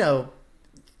 the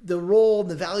role and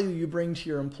the value you bring to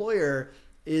your employer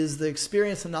is the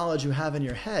experience and knowledge you have in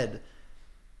your head,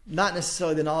 not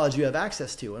necessarily the knowledge you have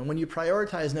access to. And when you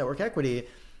prioritize network equity,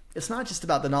 it's not just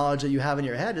about the knowledge that you have in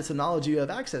your head, it's the knowledge you have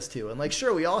access to. And like,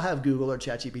 sure, we all have Google or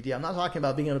ChatGPT. I'm not talking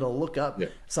about being able to look up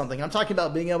something. I'm talking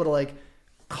about being able to like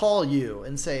call you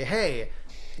and say, hey,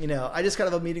 I just got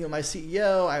out of a meeting with my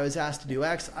CEO. I was asked to do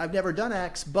X. I've never done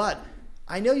X, but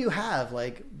I know you have.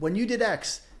 Like, when you did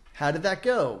X, how did that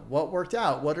go? What worked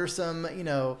out? What are some,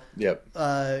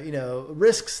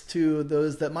 risks to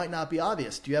those that might not be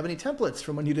obvious? Do you have any templates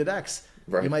from when you did X?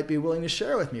 Right. You might be willing to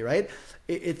share with me, right?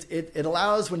 It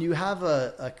allows, when you have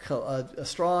a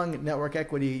strong network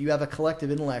equity, you have a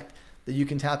collective intellect that you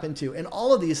can tap into. And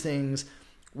all of these things,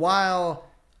 while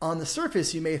on the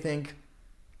surface you may think,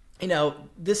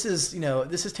 this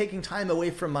is taking time away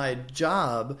from my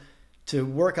job to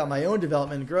work on my own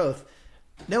development and growth.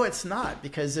 No, it's not,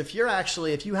 because if you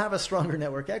have a stronger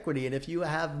network equity and if you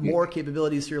have more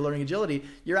capabilities through your learning agility,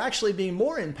 you're actually being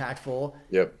more impactful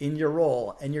in your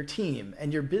role and your team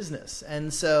and your business.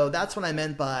 And so that's what I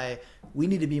meant by we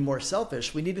need to be more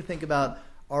selfish. We need to think about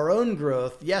our own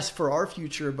growth, yes, for our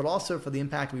future, but also for the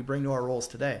impact we bring to our roles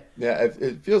today. Yeah,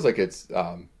 it feels like it's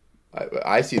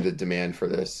I see the demand for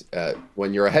this.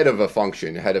 When you're head of a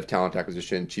function, head of talent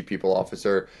acquisition, chief people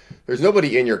officer, there's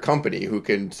nobody in your company who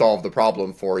can solve the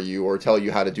problem for you or tell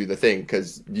you how to do the thing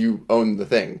because you own the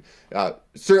thing.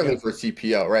 Certainly for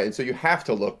CPO, right? And so you have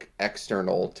to look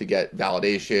external to get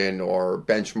validation or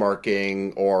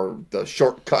benchmarking or the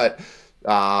shortcut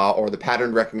or the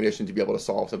pattern recognition to be able to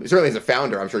solve something. Certainly as a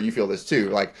founder, I'm sure you feel this too.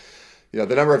 Like, the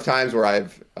number of times where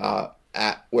I've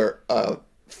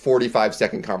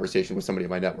 45-second conversation with somebody in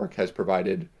my network has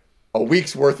provided a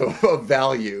week's worth of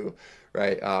value,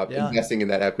 right? Investing in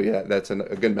that equity, that's a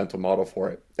good mental model for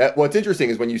it. What's interesting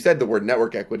is when you said the word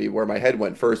network equity, where my head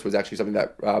went first was actually something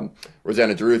that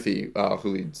Rosanna Deruthi, who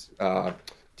leads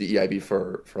DEIB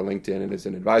for LinkedIn and is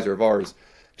an advisor of ours,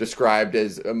 described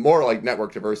as more like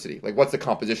network diversity. Like, what's the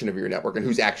composition of your network and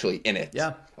who's actually in it?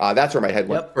 That's where my head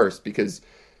went first, because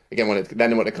again, when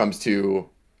it comes to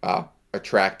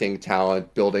attracting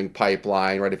talent, building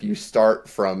pipeline, right? If you start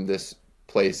from this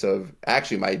place of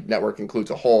actually my network includes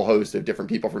a whole host of different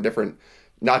people from different,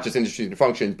 not just industries and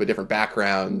functions, but different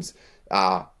backgrounds,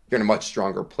 you're in a much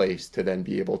stronger place to then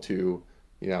be able to,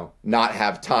 not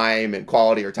have time and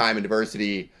quality or time and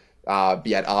diversity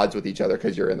be at odds with each other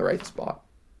because you're in the right spot.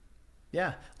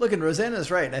 Yeah. Look, and Rosanna's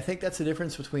right. And I think that's the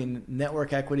difference between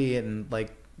network equity and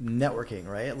like networking,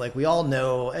 right? Like, we all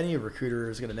know, any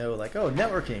recruiter is going to know, like, oh,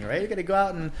 networking, right? You got to go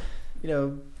out and,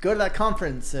 go to that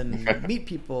conference and meet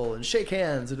people and shake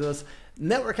hands and do this.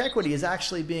 Network equity is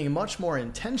actually being much more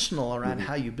intentional around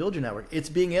how you build your network. It's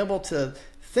being able to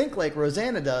think like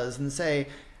Rosanna does and say,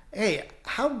 hey,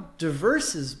 how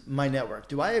diverse is my network?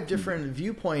 Do I have different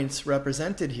viewpoints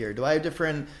represented here? Do I have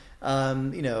different,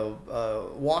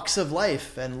 walks of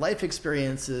life and life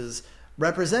experiences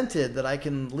represented that I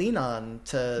can lean on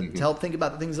to help think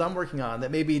about the things I'm working on that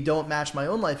maybe don't match my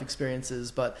own life experiences,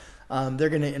 but they're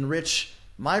going to enrich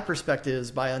my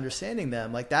perspectives by understanding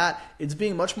them like that. It's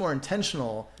being much more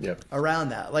intentional around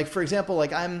that. Like, for example,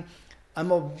 like I'm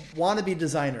I'm a wannabe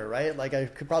designer, right? Like I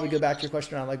could probably go back to your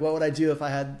question around like, what would I do if I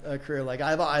had a career? Like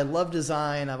I love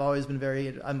design. I've always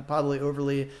been I'm probably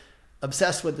overly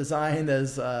obsessed with design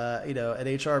as,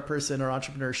 an HR person or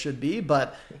entrepreneur should be,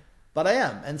 but I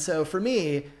am. And so for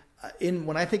me,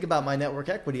 when I think about my network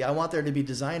equity, I want there to be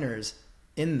designers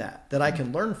in that I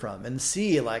can learn from and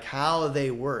see like how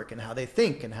they work and how they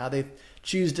think and how they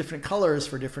choose different colors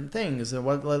for different things and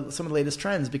what some of the latest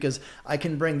trends, because I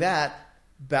can bring that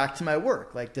back to my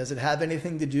work. Like, does it have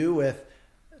anything to do with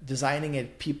designing a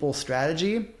people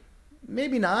strategy?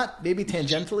 Maybe not, maybe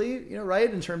tangentially,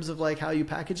 right? In terms of like how you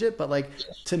package it, but like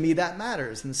to me that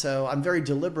matters. And so I'm very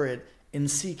deliberate in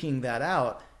seeking that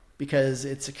out because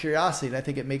it's a curiosity and I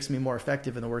think it makes me more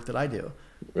effective in the work that I do.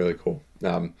 Really cool.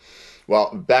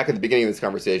 Well, back at the beginning of this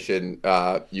conversation,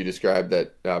 you described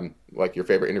that like your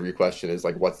favorite interview question is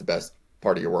like, what's the best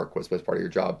part of your work? What's the best part of your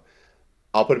job?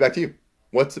 I'll put it back to you.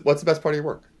 What's the best part of your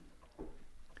work?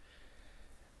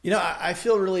 I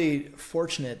feel really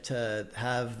fortunate to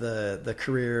have the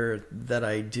career that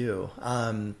I do.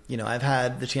 I've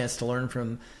had the chance to learn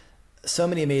from so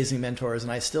many amazing mentors,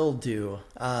 and I still do,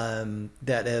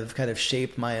 that have kind of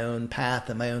shaped my own path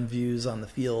and my own views on the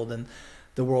field and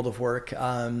the world of work.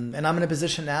 And I'm in a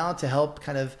position now to help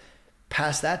kind of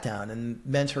pass that down and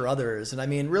mentor others. And I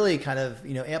mean, really kind of,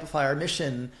 amplify our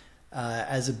mission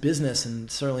as a business, and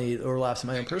certainly overlaps in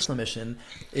my own personal mission,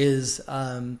 is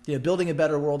building a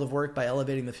better world of work by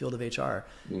elevating the field of HR.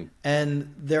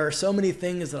 And there are so many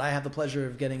things that I have the pleasure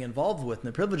of getting involved with and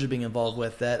the privilege of being involved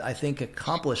with that I think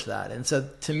accomplish that. And so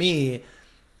to me,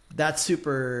 that's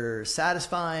super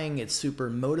satisfying. It's super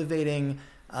motivating.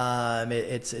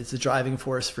 It's a driving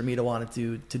force for me to want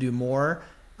to do more.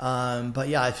 But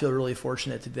yeah, I feel really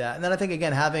fortunate to do that. And then I think,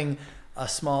 again, having a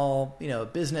small,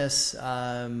 business,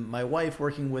 my wife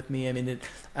working with me. I mean,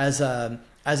 as a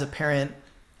parent,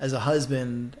 as a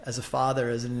husband, as a father,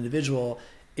 as an individual,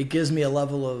 it gives me a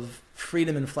level of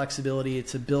freedom and flexibility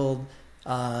to build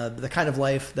the kind of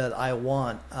life that I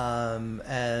want.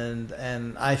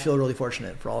 And I feel really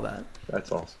fortunate for all that.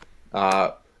 That's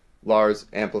awesome. Lars,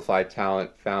 Amplify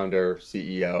Talent founder,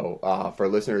 CEO. For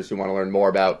listeners who want to learn more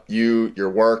about you, your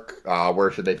work,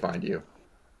 where should they find you?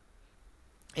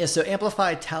 Yeah, so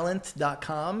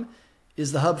amplifytalent.com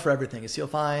is the hub for everything. So you'll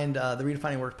find the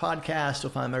Redefining Work podcast.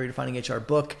 You'll find my Redefining HR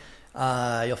book.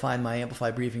 You'll find my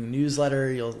Amplify Briefing newsletter.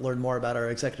 You'll learn more about our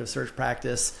executive search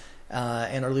practice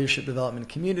and our leadership development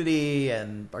community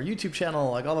and our YouTube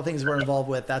channel, like all the things we're involved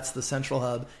with. That's the central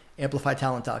hub,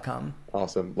 amplifytalent.com.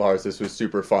 Awesome. Lars, this was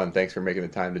super fun. Thanks for making the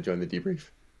time to join the debrief.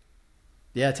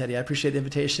 Yeah, Teddy, I appreciate the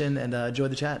invitation and enjoy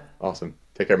the chat. Awesome.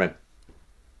 Take care, man.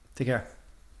 Take care.